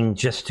running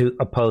just to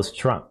oppose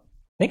Trump.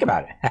 Think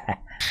about it.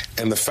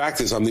 And the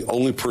fact is, I'm the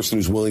only person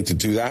who's willing to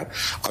do that.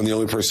 I'm the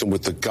only person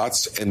with the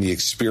guts and the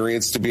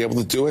experience to be able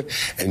to do it.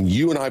 And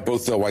you and I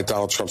both know why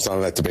Donald Trump's not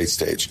on that debate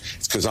stage.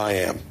 It's because I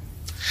am.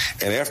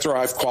 And after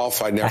I've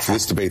qualified now for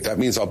this debate, that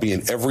means I'll be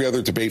in every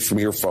other debate from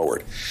here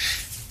forward.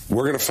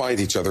 We're going to find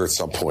each other at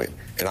some point.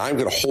 And I'm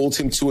going to hold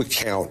him to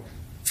account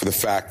for the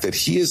fact that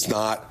he is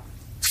not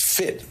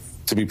fit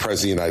to be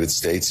president of the United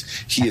States.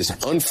 He is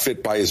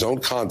unfit by his own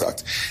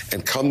conduct.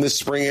 And come this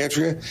spring,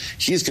 Andrea,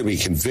 he's going to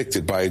be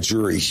convicted by a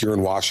jury here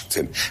in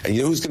Washington. And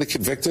you know who's going to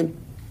convict him?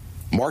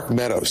 Mark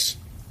Meadows,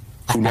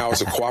 who now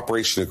has a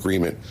cooperation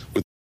agreement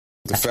with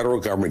the federal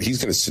government.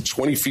 He's going to sit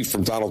 20 feet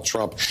from Donald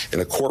Trump in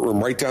a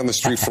courtroom right down the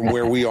street from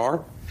where we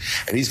are.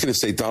 And he's going to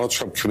say Donald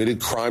Trump committed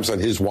crimes on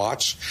his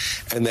watch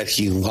and that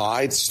he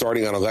lied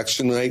starting on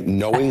election night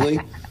knowingly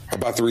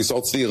about the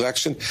results of the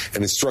election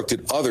and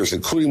instructed others,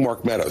 including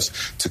Mark Meadows,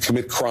 to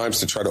commit crimes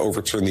to try to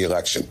overturn the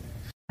election.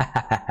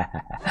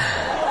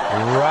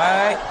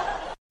 Right.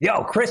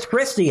 Yo, Chris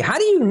Christie, how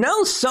do you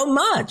know so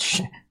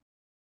much?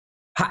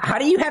 How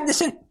do you have this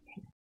in?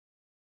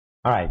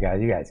 All right,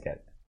 guys, you guys get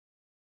it.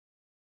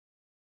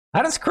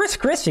 How does Chris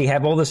Christie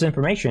have all this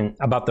information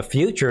about the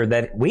future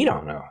that we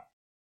don't know?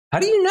 How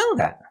do you know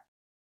that?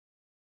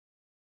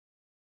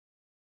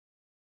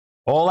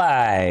 All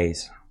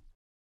eyes.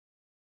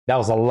 That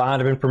was a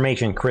lot of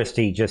information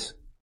Christie just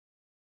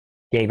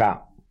gave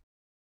out.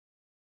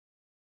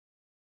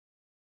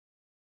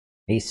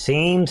 He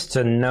seems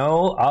to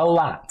know a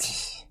lot.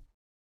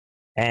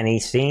 And he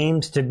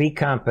seems to be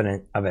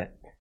confident of it.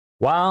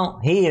 While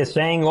he is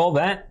saying all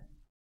that,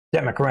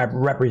 Democrat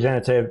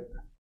Representative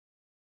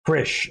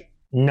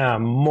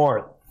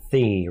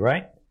Krishnamurthy,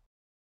 right?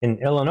 In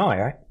Illinois,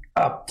 right?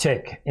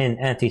 Uptick in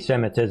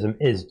anti-Semitism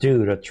is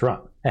due to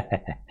Trump.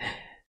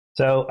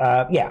 So,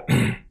 yeah.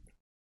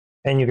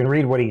 And you can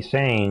read what he's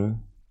saying.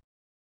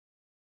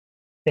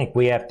 I think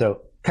we have to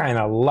kind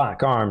of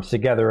lock arms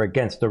together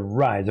against the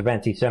rise of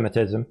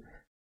anti-Semitism,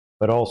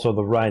 but also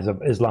the rise of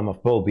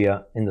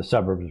Islamophobia in the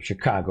suburbs of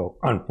Chicago.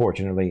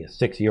 Unfortunately, a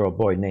 6-year-old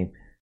boy named,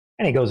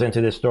 and he goes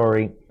into this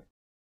story.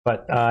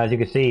 But as you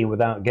can see,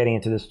 without getting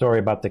into this story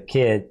about the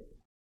kid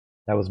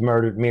that was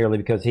murdered merely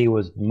because he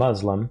was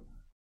Muslim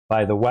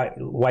by the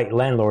white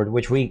landlord,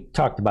 which we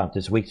talked about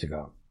this weeks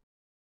ago.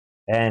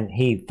 And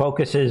he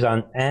focuses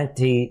on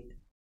the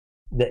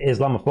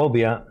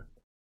Islamophobia,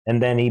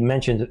 and then he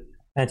mentions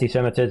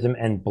anti-Semitism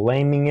and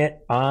blaming it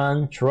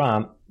on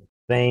Trump,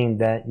 saying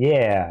that,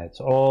 yeah,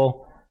 it's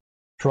all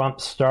Trump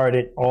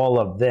started all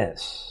of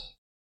this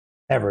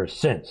ever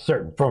since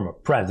certain former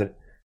president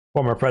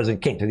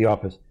came to the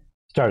office,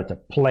 started to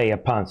play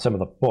upon some of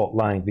the fault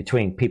lines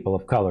between people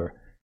of color,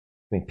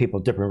 between people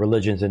of different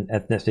religions and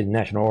ethnicity,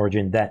 national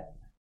origin. That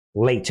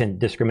latent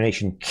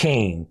discrimination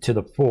came to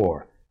the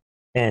fore,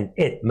 and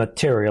it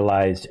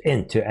materialized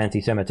into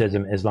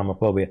anti-Semitism,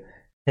 Islamophobia,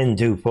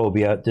 Hindu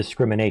phobia,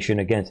 discrimination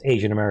against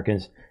Asian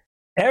Americans.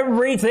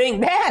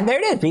 Everything, yeah, there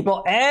it is,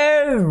 people.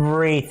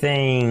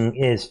 Everything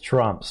is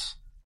Trump's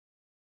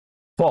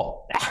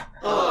fault.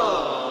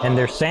 And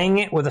they're saying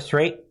it with a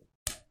straight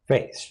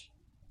face.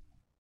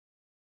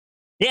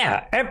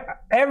 Yeah,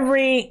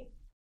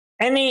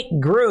 any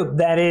group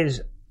that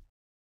is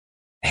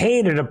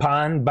hated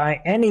upon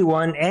by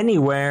anyone,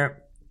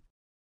 anywhere,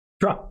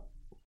 Trump.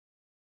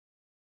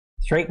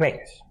 Straight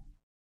face.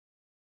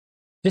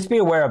 Just be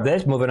aware of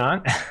this. Moving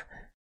on.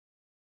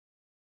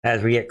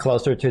 As we get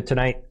closer to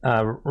tonight,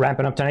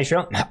 wrapping up tonight's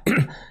show.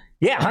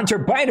 Yeah, Hunter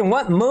Biden,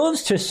 what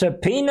moves to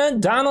subpoena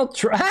Donald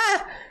Trump?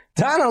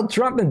 Donald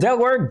Trump in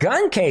Delaware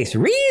gun case.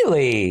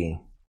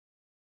 Really?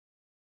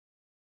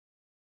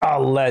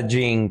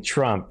 Alleging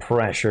Trump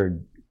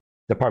pressured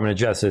Department of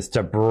Justice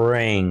to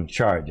bring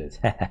charges.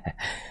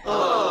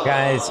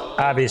 Guys,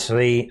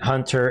 obviously,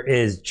 Hunter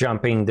is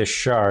jumping the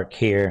shark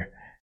here.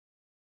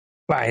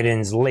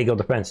 Biden's legal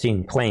defense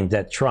team claims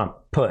that Trump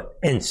put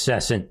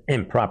incessant,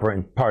 improper,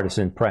 and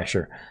partisan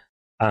pressure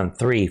on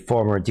 3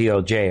 former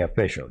DOJ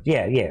officials.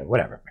 Yeah,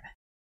 whatever.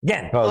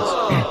 Again, folks,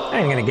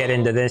 I'm going to get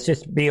into this.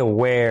 Just be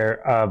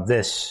aware of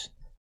this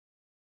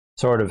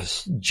sort of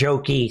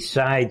jokey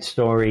side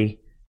story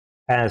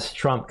as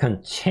Trump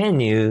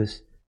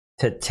continues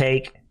to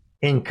take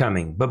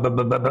incoming. I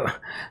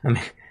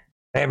mean,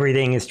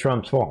 everything is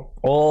Trump's fault.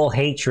 All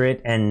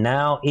hatred, and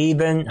now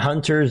even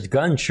Hunter's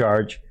gun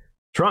charge,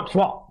 Trump's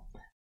fault.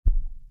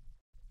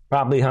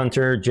 Probably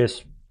Hunter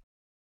just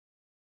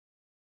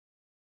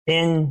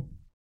in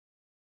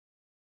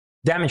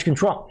damage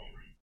control.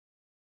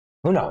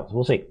 Who knows?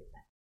 We'll see.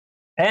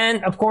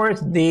 And of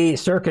course, the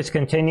circus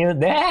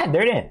continued.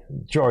 There it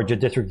is. Georgia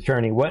District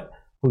Attorney,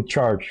 who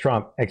charged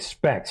Trump,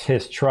 expects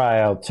his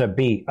trial to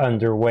be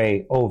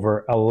underway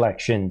over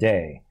Election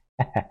Day.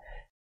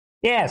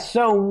 Yeah,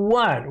 so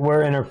what?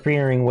 We're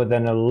interfering with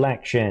an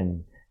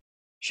election,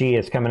 she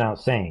is coming out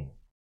saying.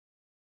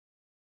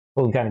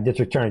 Fulton County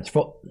District Attorney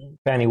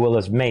Fannie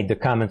Willis made the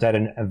comments at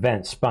an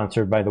event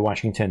sponsored by the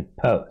Washington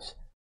Post.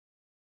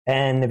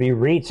 And if you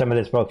read some of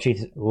this, folks,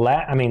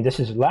 this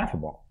is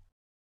laughable.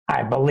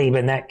 I believe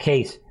in that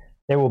case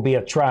there will be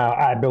a trial.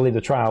 I believe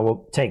the trial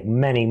will take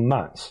many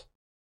months.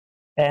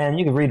 And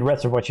you can read the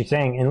rest of what she's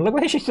saying, and look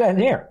what she says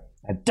here.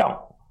 I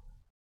don't.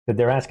 But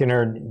they're asking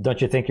her,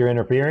 don't you think you're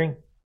interfering?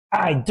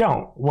 I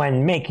don't.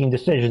 When making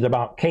decisions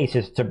about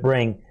cases to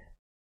bring,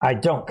 I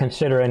don't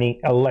consider any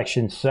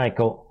election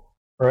cycle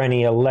or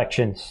any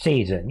election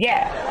season.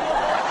 Yeah.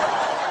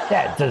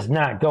 That does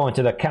not go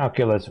into the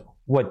calculus.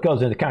 What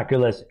goes into the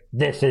calculus,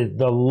 this is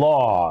the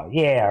law.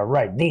 Yeah,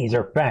 right. These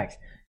are facts.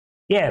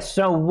 Yeah,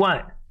 so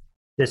what?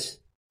 This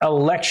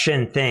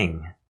election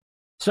thing.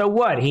 So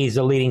what? He's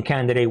a leading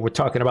candidate. We're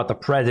talking about the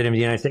president of the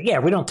United States. Yeah,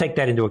 we don't take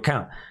that into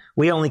account.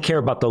 We only care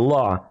about the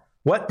law.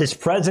 What, this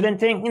president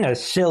thing? You know,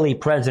 silly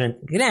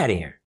president. Get out of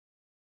here.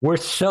 We're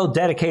so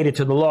dedicated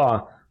to the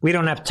law, we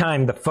don't have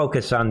time to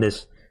focus on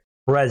this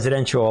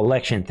presidential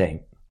election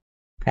thing.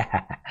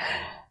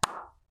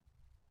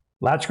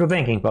 Logical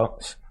thinking,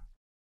 folks.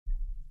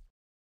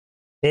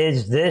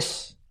 Is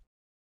this,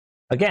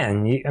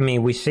 again,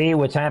 we see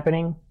what's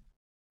happening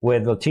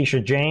with Letitia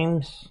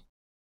James.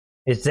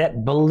 Is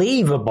that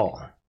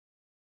believable?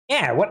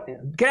 Yeah, what?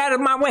 Get out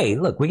of my way.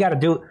 Look, we got to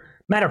do.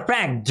 Matter of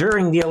fact,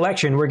 during the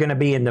election, we're going to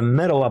be in the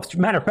middle of.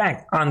 Matter of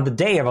fact, on the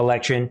day of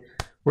election,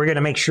 we're going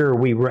to make sure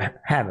we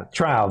have a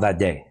trial that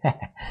day.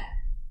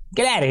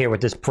 Get out of here with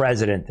this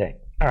president thing.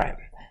 All right.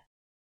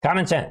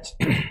 Common sense.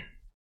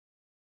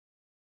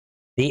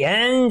 The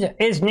end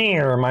is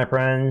near, my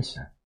friends.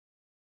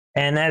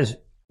 And as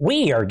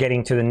we are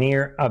getting to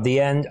the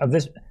end of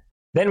this,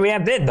 then we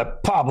have the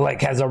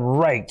public has a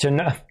right to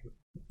know.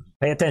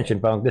 Pay attention,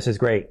 folks. This is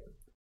great.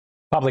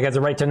 Public has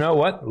a right to know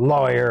what?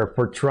 Lawyer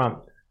for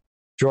Trump,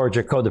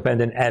 Georgia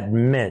co-defendant,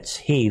 admits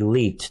he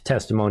leaked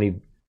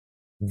testimony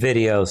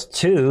videos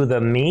to the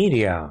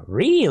media.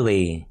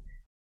 Really?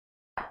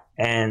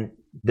 And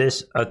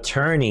this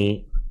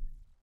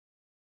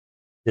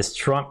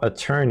Trump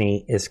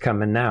attorney is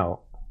coming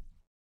out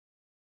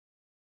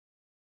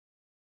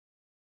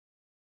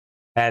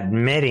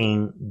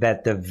admitting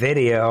that the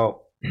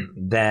video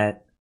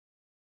that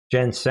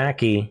Jen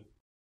Psaki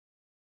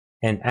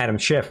and Adam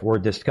Schiff were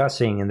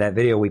discussing in that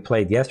video we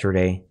played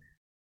yesterday,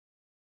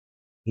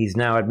 he's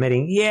now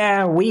admitting,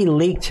 yeah, we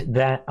leaked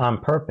that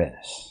on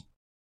purpose.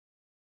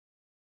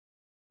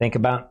 Think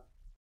about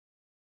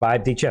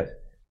 5D chips.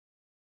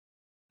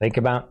 Think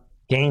about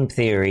game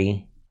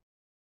theory.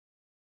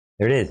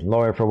 There it is.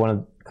 Lawyer for one of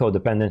the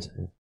co-defendants,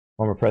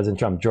 former President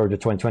Trump, Georgia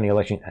 2020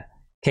 election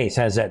case,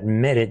 has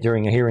admitted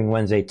during a hearing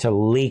Wednesday to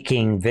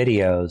leaking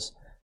videos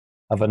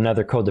of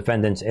another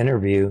co-defendant's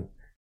interview,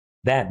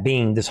 that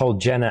being this whole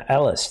Jenna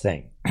Ellis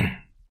thing.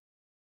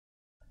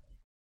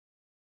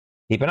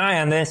 Keep an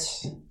eye on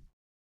this.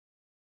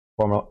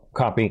 Former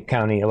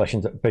County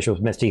elections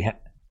officials Misty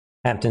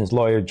Hampton's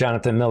lawyer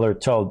Jonathan Miller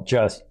told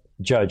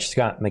Judge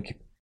Scott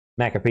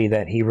McAfee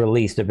that he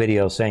released a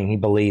video saying he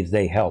believes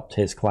they helped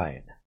his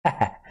client.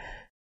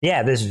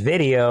 Yeah, this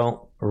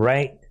video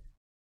right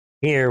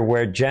here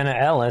where Jenna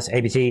Ellis,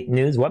 ABC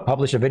News,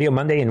 published a video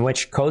Monday in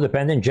which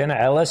co-defendant Jenna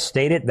Ellis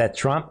stated that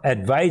Trump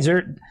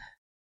advisor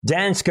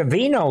Dan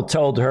Scavino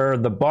told her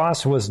the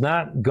boss was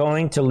not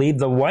going to leave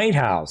the White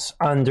House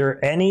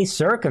under any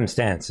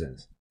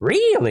circumstances.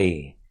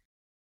 Really?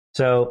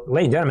 So,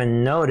 ladies and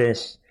gentlemen,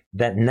 notice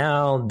that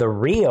now the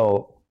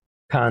real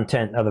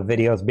content of the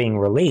video is being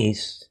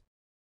released.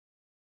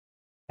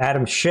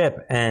 Adam Schiff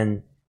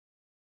and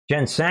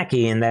Jen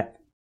Psaki in that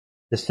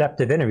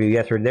deceptive interview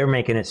yesterday, they're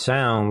making it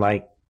sound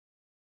like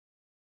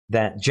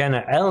that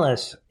Jenna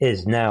Ellis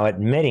is now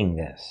admitting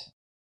this.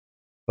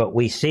 What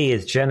we see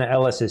is Jenna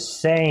Ellis is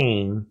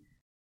saying,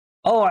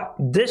 oh,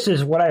 this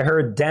is what I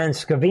heard Dan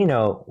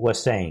Scavino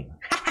was saying.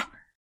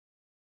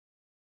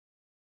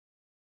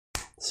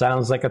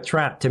 Sounds like a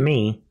trap to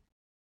me.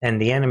 And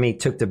the enemy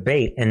took the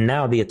bait. And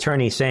now the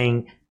attorney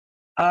saying,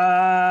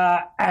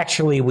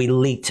 actually, we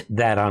leaked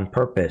that on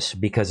purpose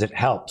because it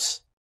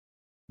helps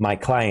my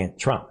client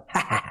Trump.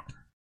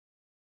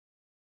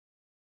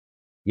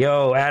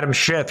 Yo, Adam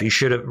Schiff, you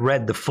should have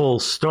read the full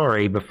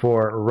story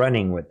before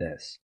running with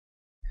this.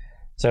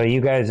 So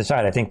you guys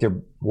decide. I think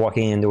they're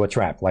walking into a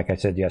trap, like I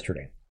said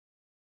yesterday.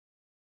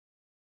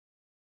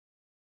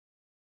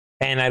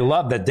 And I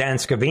love that Dan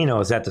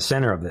Scavino is at the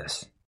center of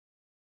this.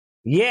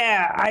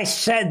 Yeah, I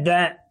said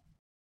that.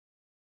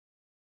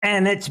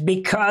 And it's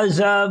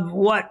because of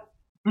what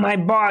my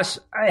boss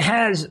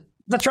has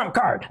the Trump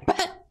card.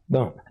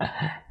 Boom.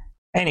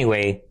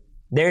 Anyway,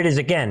 there it is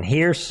again.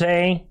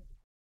 Hearsay.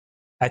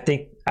 I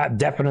think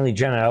definitely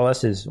Jenna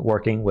Ellis is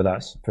working with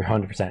us for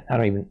 100%. I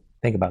don't even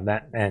think about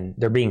that. And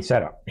they're being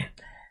set up.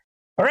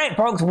 All right,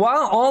 folks.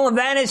 While all of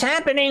that is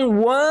happening,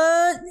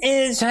 what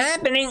is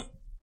happening?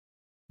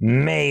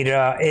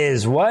 Meta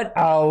is what?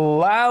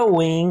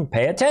 Allowing,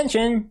 pay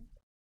attention,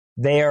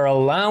 they are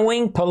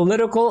allowing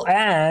political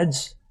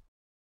ads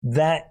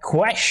that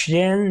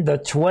question the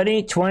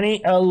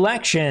 2020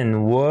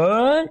 election.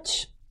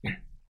 What?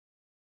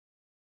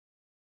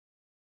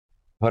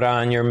 Put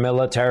on your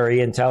military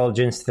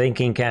intelligence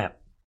thinking cap.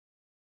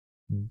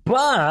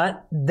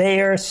 But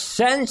they are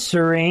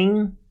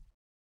censoring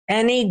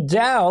any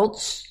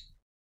doubts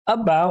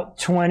about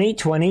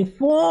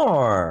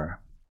 2024.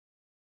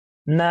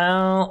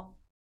 Now,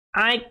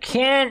 I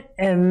can't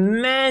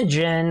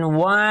imagine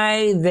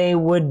why they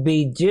would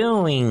be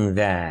doing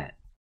that.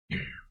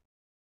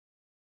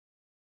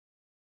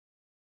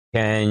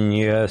 Can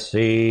you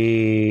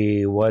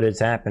see what is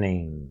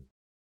happening?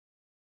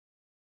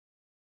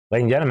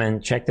 Ladies and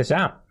gentlemen, check this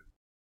out.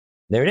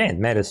 There it is.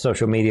 Meta's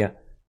social media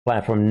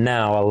platform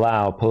now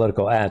allow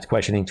political ads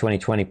questioning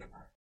 2020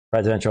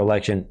 presidential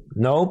election.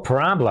 No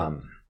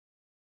problem.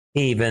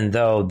 Even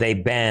though they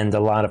banned a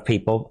lot of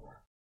people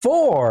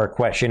for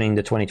questioning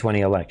the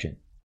 2020 election.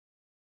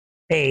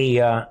 We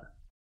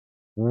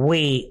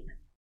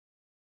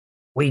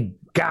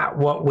got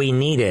what we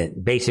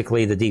needed,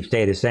 basically the deep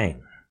state is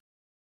saying.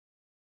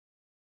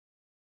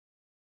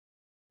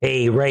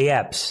 Hey, Ray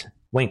Epps,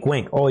 wink,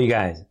 wink, all you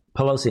guys.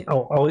 Pelosi,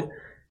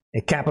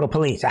 Capitol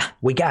Police,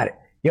 we got it.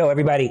 Yo,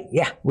 everybody,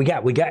 yeah, we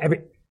got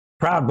every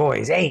Proud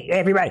Boys. Hey,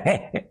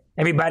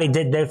 everybody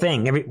did their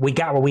thing. We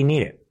got what we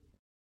needed.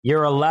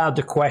 You're allowed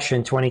to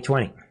question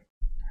 2020.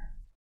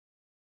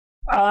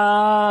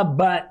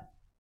 But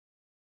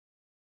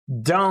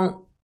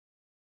don't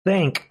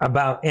think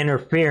about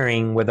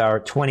interfering with our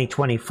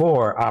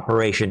 2024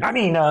 operation. I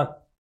mean,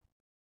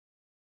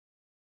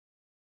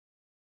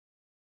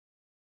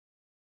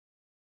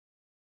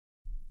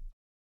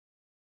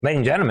 ladies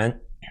and gentlemen,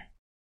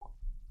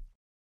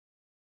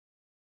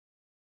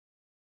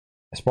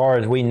 as far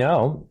as we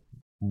know,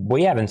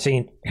 we haven't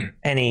seen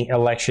any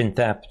election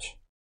theft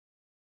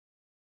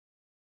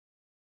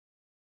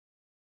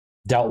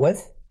dealt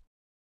with.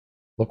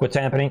 Look what's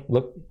happening.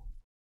 Look,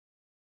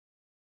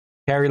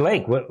 Kari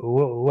Lake.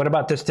 What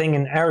about this thing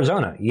in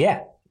Arizona?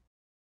 Yeah,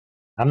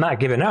 I'm not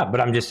giving up, but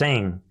I'm just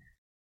saying.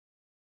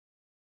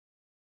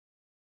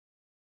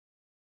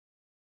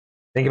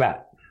 Think about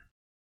it.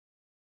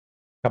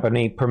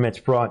 Company permits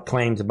fraud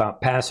claims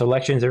about past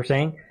elections, they're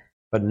saying,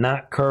 but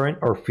not current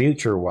or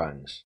future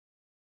ones.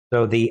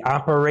 So the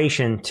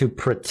operation to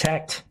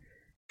protect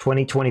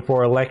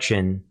 2024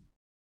 election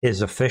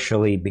is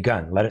officially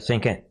begun. Let it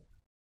sink in.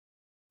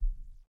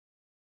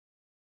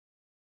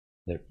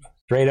 They're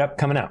straight up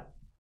coming out.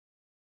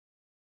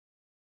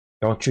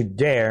 Don't you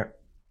dare.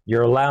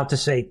 You're allowed to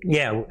say,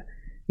 yeah,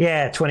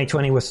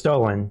 2020 was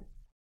stolen,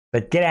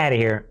 but get out of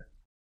here.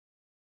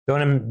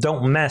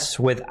 Don't mess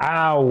with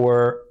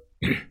our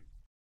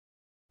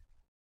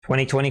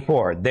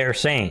 2024. They're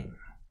saying.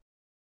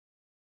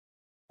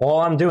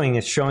 All I'm doing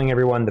is showing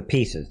everyone the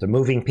pieces, the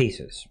moving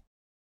pieces.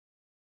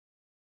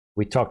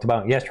 We talked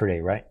about yesterday,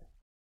 right?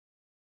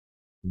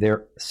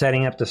 They're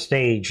setting up the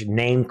stage,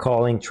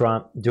 name-calling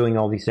Trump, doing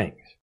all these things.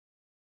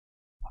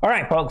 All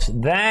right, folks,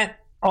 that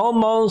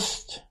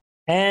almost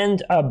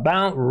and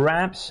about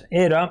wraps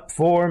it up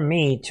for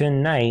me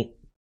tonight.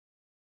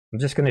 I'm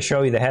just going to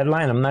show you the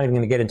headline. I'm not even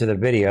going to get into the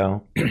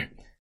video.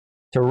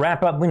 To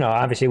wrap up,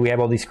 obviously we have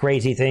all these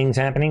crazy things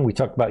happening. We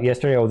talked about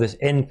yesterday, all this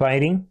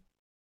infighting.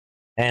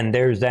 And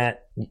there's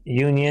that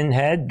union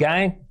head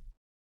guy.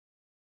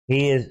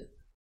 He is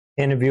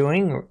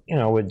interviewing,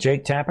 with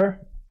Jake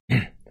Tapper.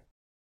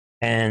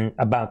 And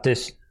about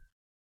this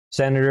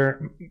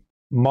Senator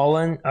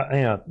Mullen,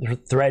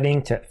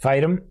 threatening to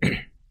fight him.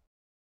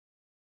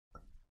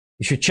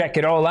 You should check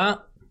it all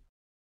out.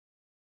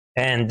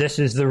 And this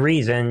is the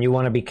reason you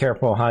want to be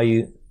careful how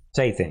you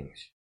say things.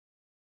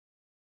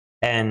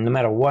 And no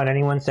matter what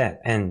anyone said,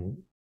 and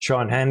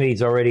Sean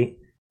Hannity's already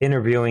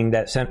interviewing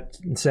that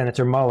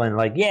Senator Mullen,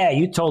 like, yeah,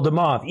 you told him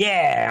off.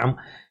 Yeah,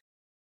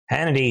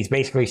 Hannity's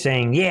basically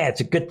saying, yeah,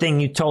 it's a good thing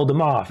you told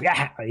him off.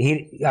 Yeah,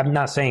 I'm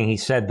not saying he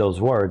said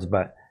those words,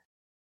 but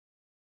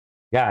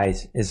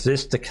guys, is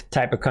this the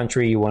type of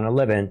country you want to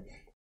live in?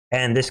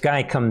 And this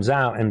guy comes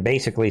out and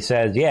basically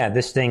says, yeah,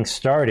 this thing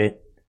started.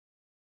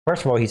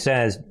 First of all, he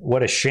says,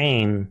 what a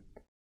shame.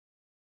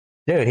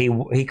 Dude,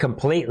 he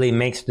completely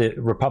makes the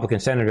Republican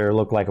senator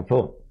look like a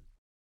fool.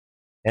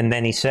 And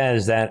then he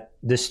says that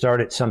this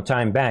started some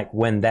time back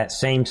when that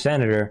same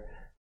senator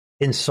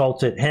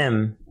insulted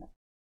him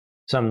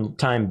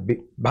sometime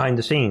behind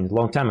the scenes, a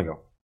long time ago.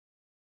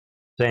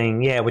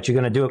 Saying, yeah, what you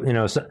going to do?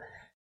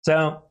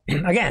 So,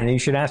 again, you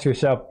should ask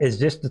yourself, is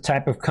this the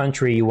type of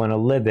country you want to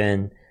live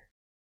in?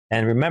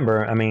 And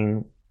remember, I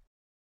mean,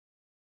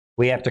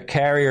 we have to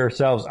carry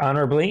ourselves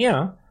honorably. You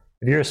know,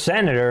 if you're a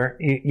senator,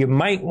 you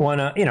might want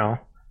to, you know,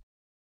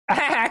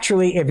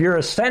 actually, if you're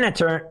a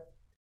senator,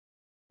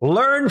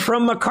 learn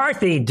from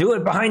McCarthy, do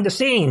it behind the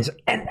scenes,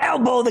 and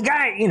elbow the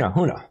guy, you know,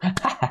 who knows?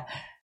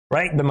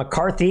 Right? The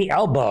McCarthy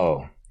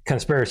elbow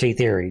conspiracy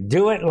theory.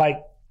 Do it like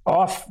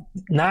off,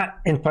 not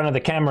in front of the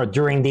camera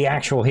during the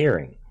actual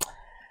hearing.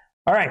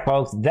 All right,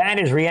 folks, that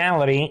is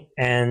reality.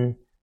 And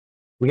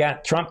we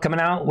got Trump coming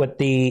out with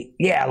the,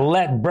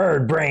 let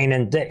Bird Brain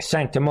and Dick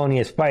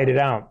Sanctimonious fight it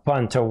out.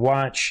 Fun to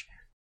watch.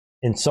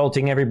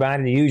 Insulting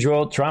everybody, the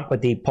usual. Trump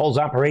with the polls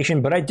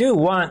operation. But I do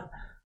want,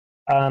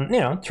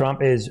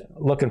 Trump is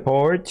looking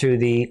forward to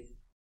the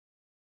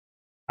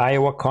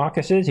Iowa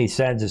caucuses. He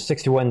says it's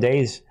 61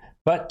 days.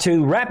 But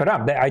to wrap it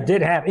up, I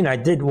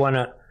did want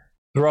to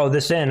throw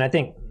this in. I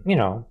think,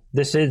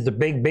 this is the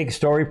big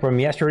story from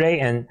yesterday.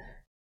 And,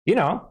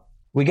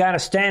 we got to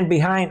stand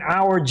behind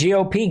our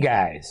GOP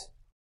guys.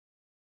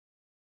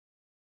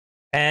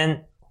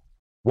 And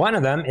one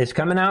of them is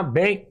coming out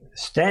big,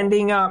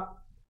 standing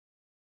up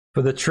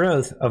for the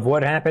truth of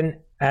what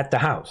happened at the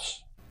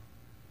House.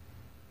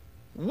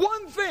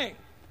 One thing.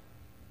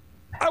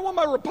 I want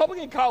my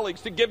Republican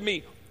colleagues to give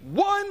me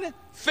one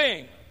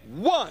thing,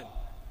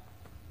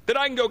 that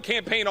I can go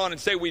campaign on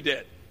and say we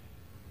did.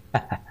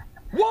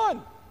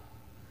 One.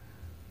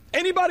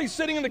 Anybody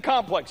sitting in the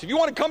complex, if you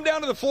want to come down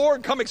to the floor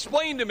and come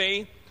explain to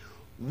me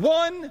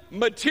one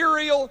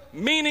material,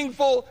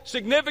 meaningful,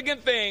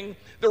 significant thing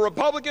the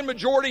Republican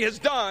majority has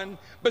done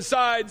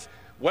besides,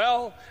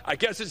 well, I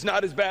guess it's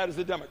not as bad as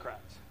the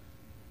Democrats.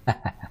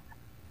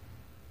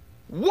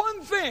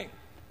 One thing.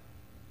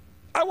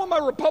 I want my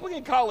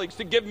Republican colleagues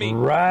to give me...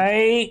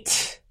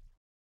 Right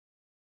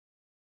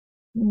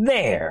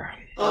there.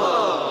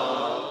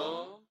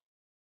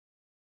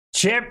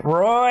 Chip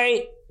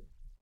Roy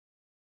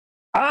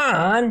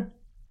on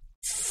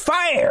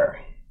fire.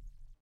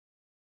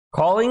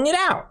 Calling it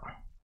out.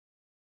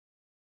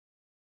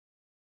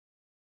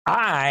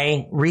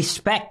 I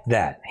respect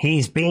that.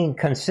 He's being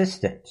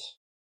consistent.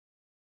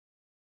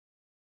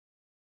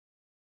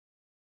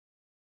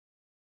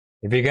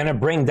 If you're going to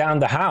bring down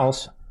the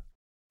House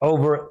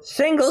over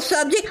single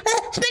subject,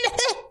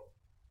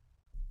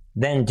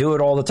 then do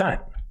it all the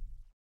time.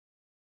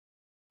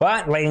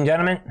 But, ladies and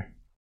gentlemen,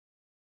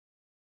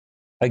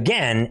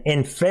 again,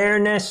 in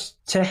fairness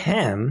to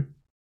him,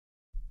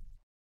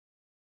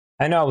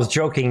 I know I was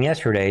joking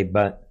yesterday,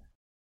 but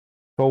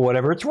for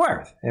whatever it's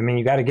worth, I mean,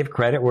 you got to give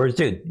credit where it's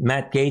due.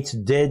 Matt Gaetz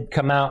did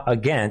come out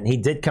again. He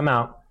did come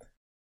out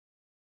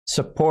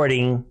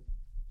supporting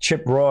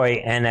Chip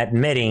Roy and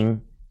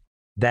admitting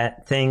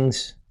that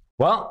things,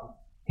 well,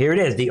 here it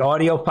is, the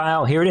audio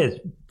file, here it is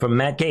from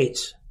Matt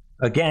Gaetz.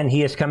 Again,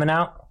 he is coming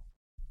out.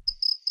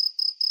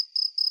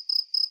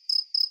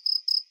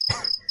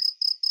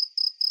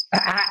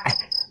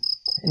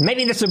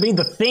 Maybe this will be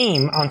the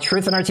theme on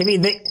Truth and Our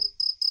TV.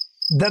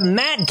 The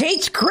Matt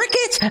Gaetz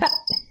crickets?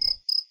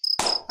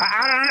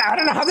 I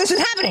don't know how this is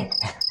happening.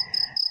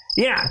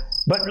 Yeah,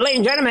 but ladies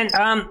and gentlemen,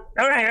 all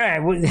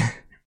right.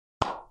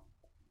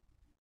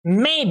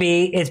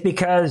 Maybe it's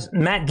because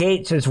Matt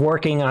Gaetz is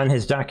working on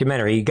his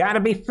documentary. You got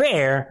to be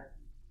fair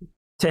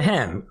to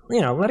him.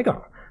 Let it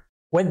go.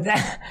 With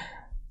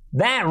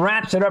that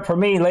wraps it up for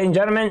me, ladies and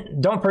gentlemen.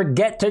 Don't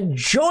forget to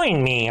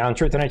join me on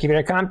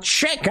truthandartv.com.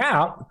 Check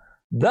out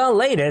the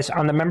latest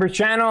on the members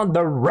channel,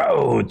 The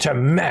Road to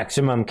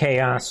Maximum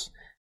Chaos.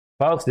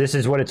 Folks, this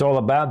is what it's all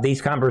about.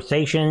 These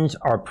conversations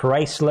are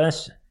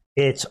priceless.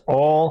 It's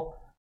all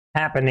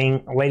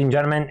happening, ladies and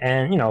gentlemen.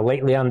 And,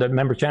 lately on the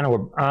members channel,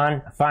 we're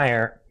on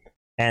fire.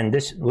 And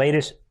this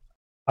latest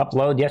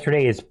upload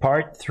yesterday is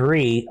part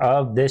 3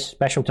 of this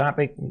special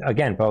topic.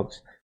 Again,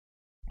 folks,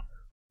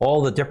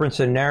 all the different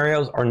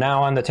scenarios are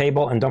now on the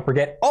table. And don't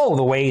forget all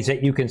the ways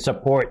that you can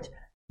support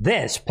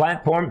this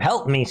platform.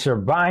 Help me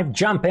survive.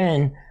 Jump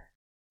in.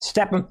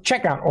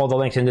 Check out all the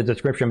links in the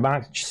description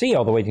box. See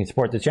all the ways you can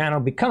support the channel.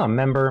 Become a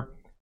member.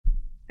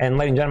 And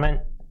ladies and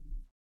gentlemen,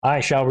 I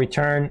shall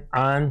return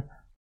on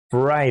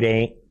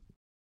Friday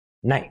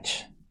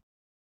night.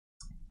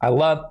 I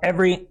love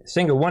every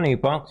single one of you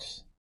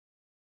folks.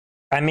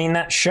 I may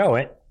not show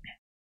it,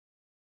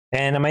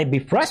 and I might be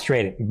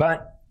frustrated,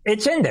 but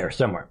it's in there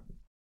somewhere.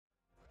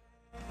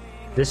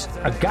 This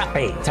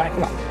agape type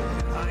love.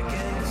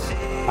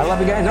 I love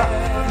you guys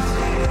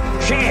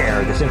all.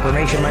 Share this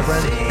information, my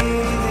friends.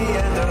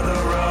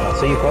 I'll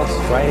see you folks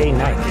Friday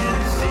night,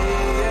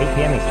 8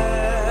 p.m. Eastern.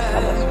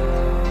 God bless.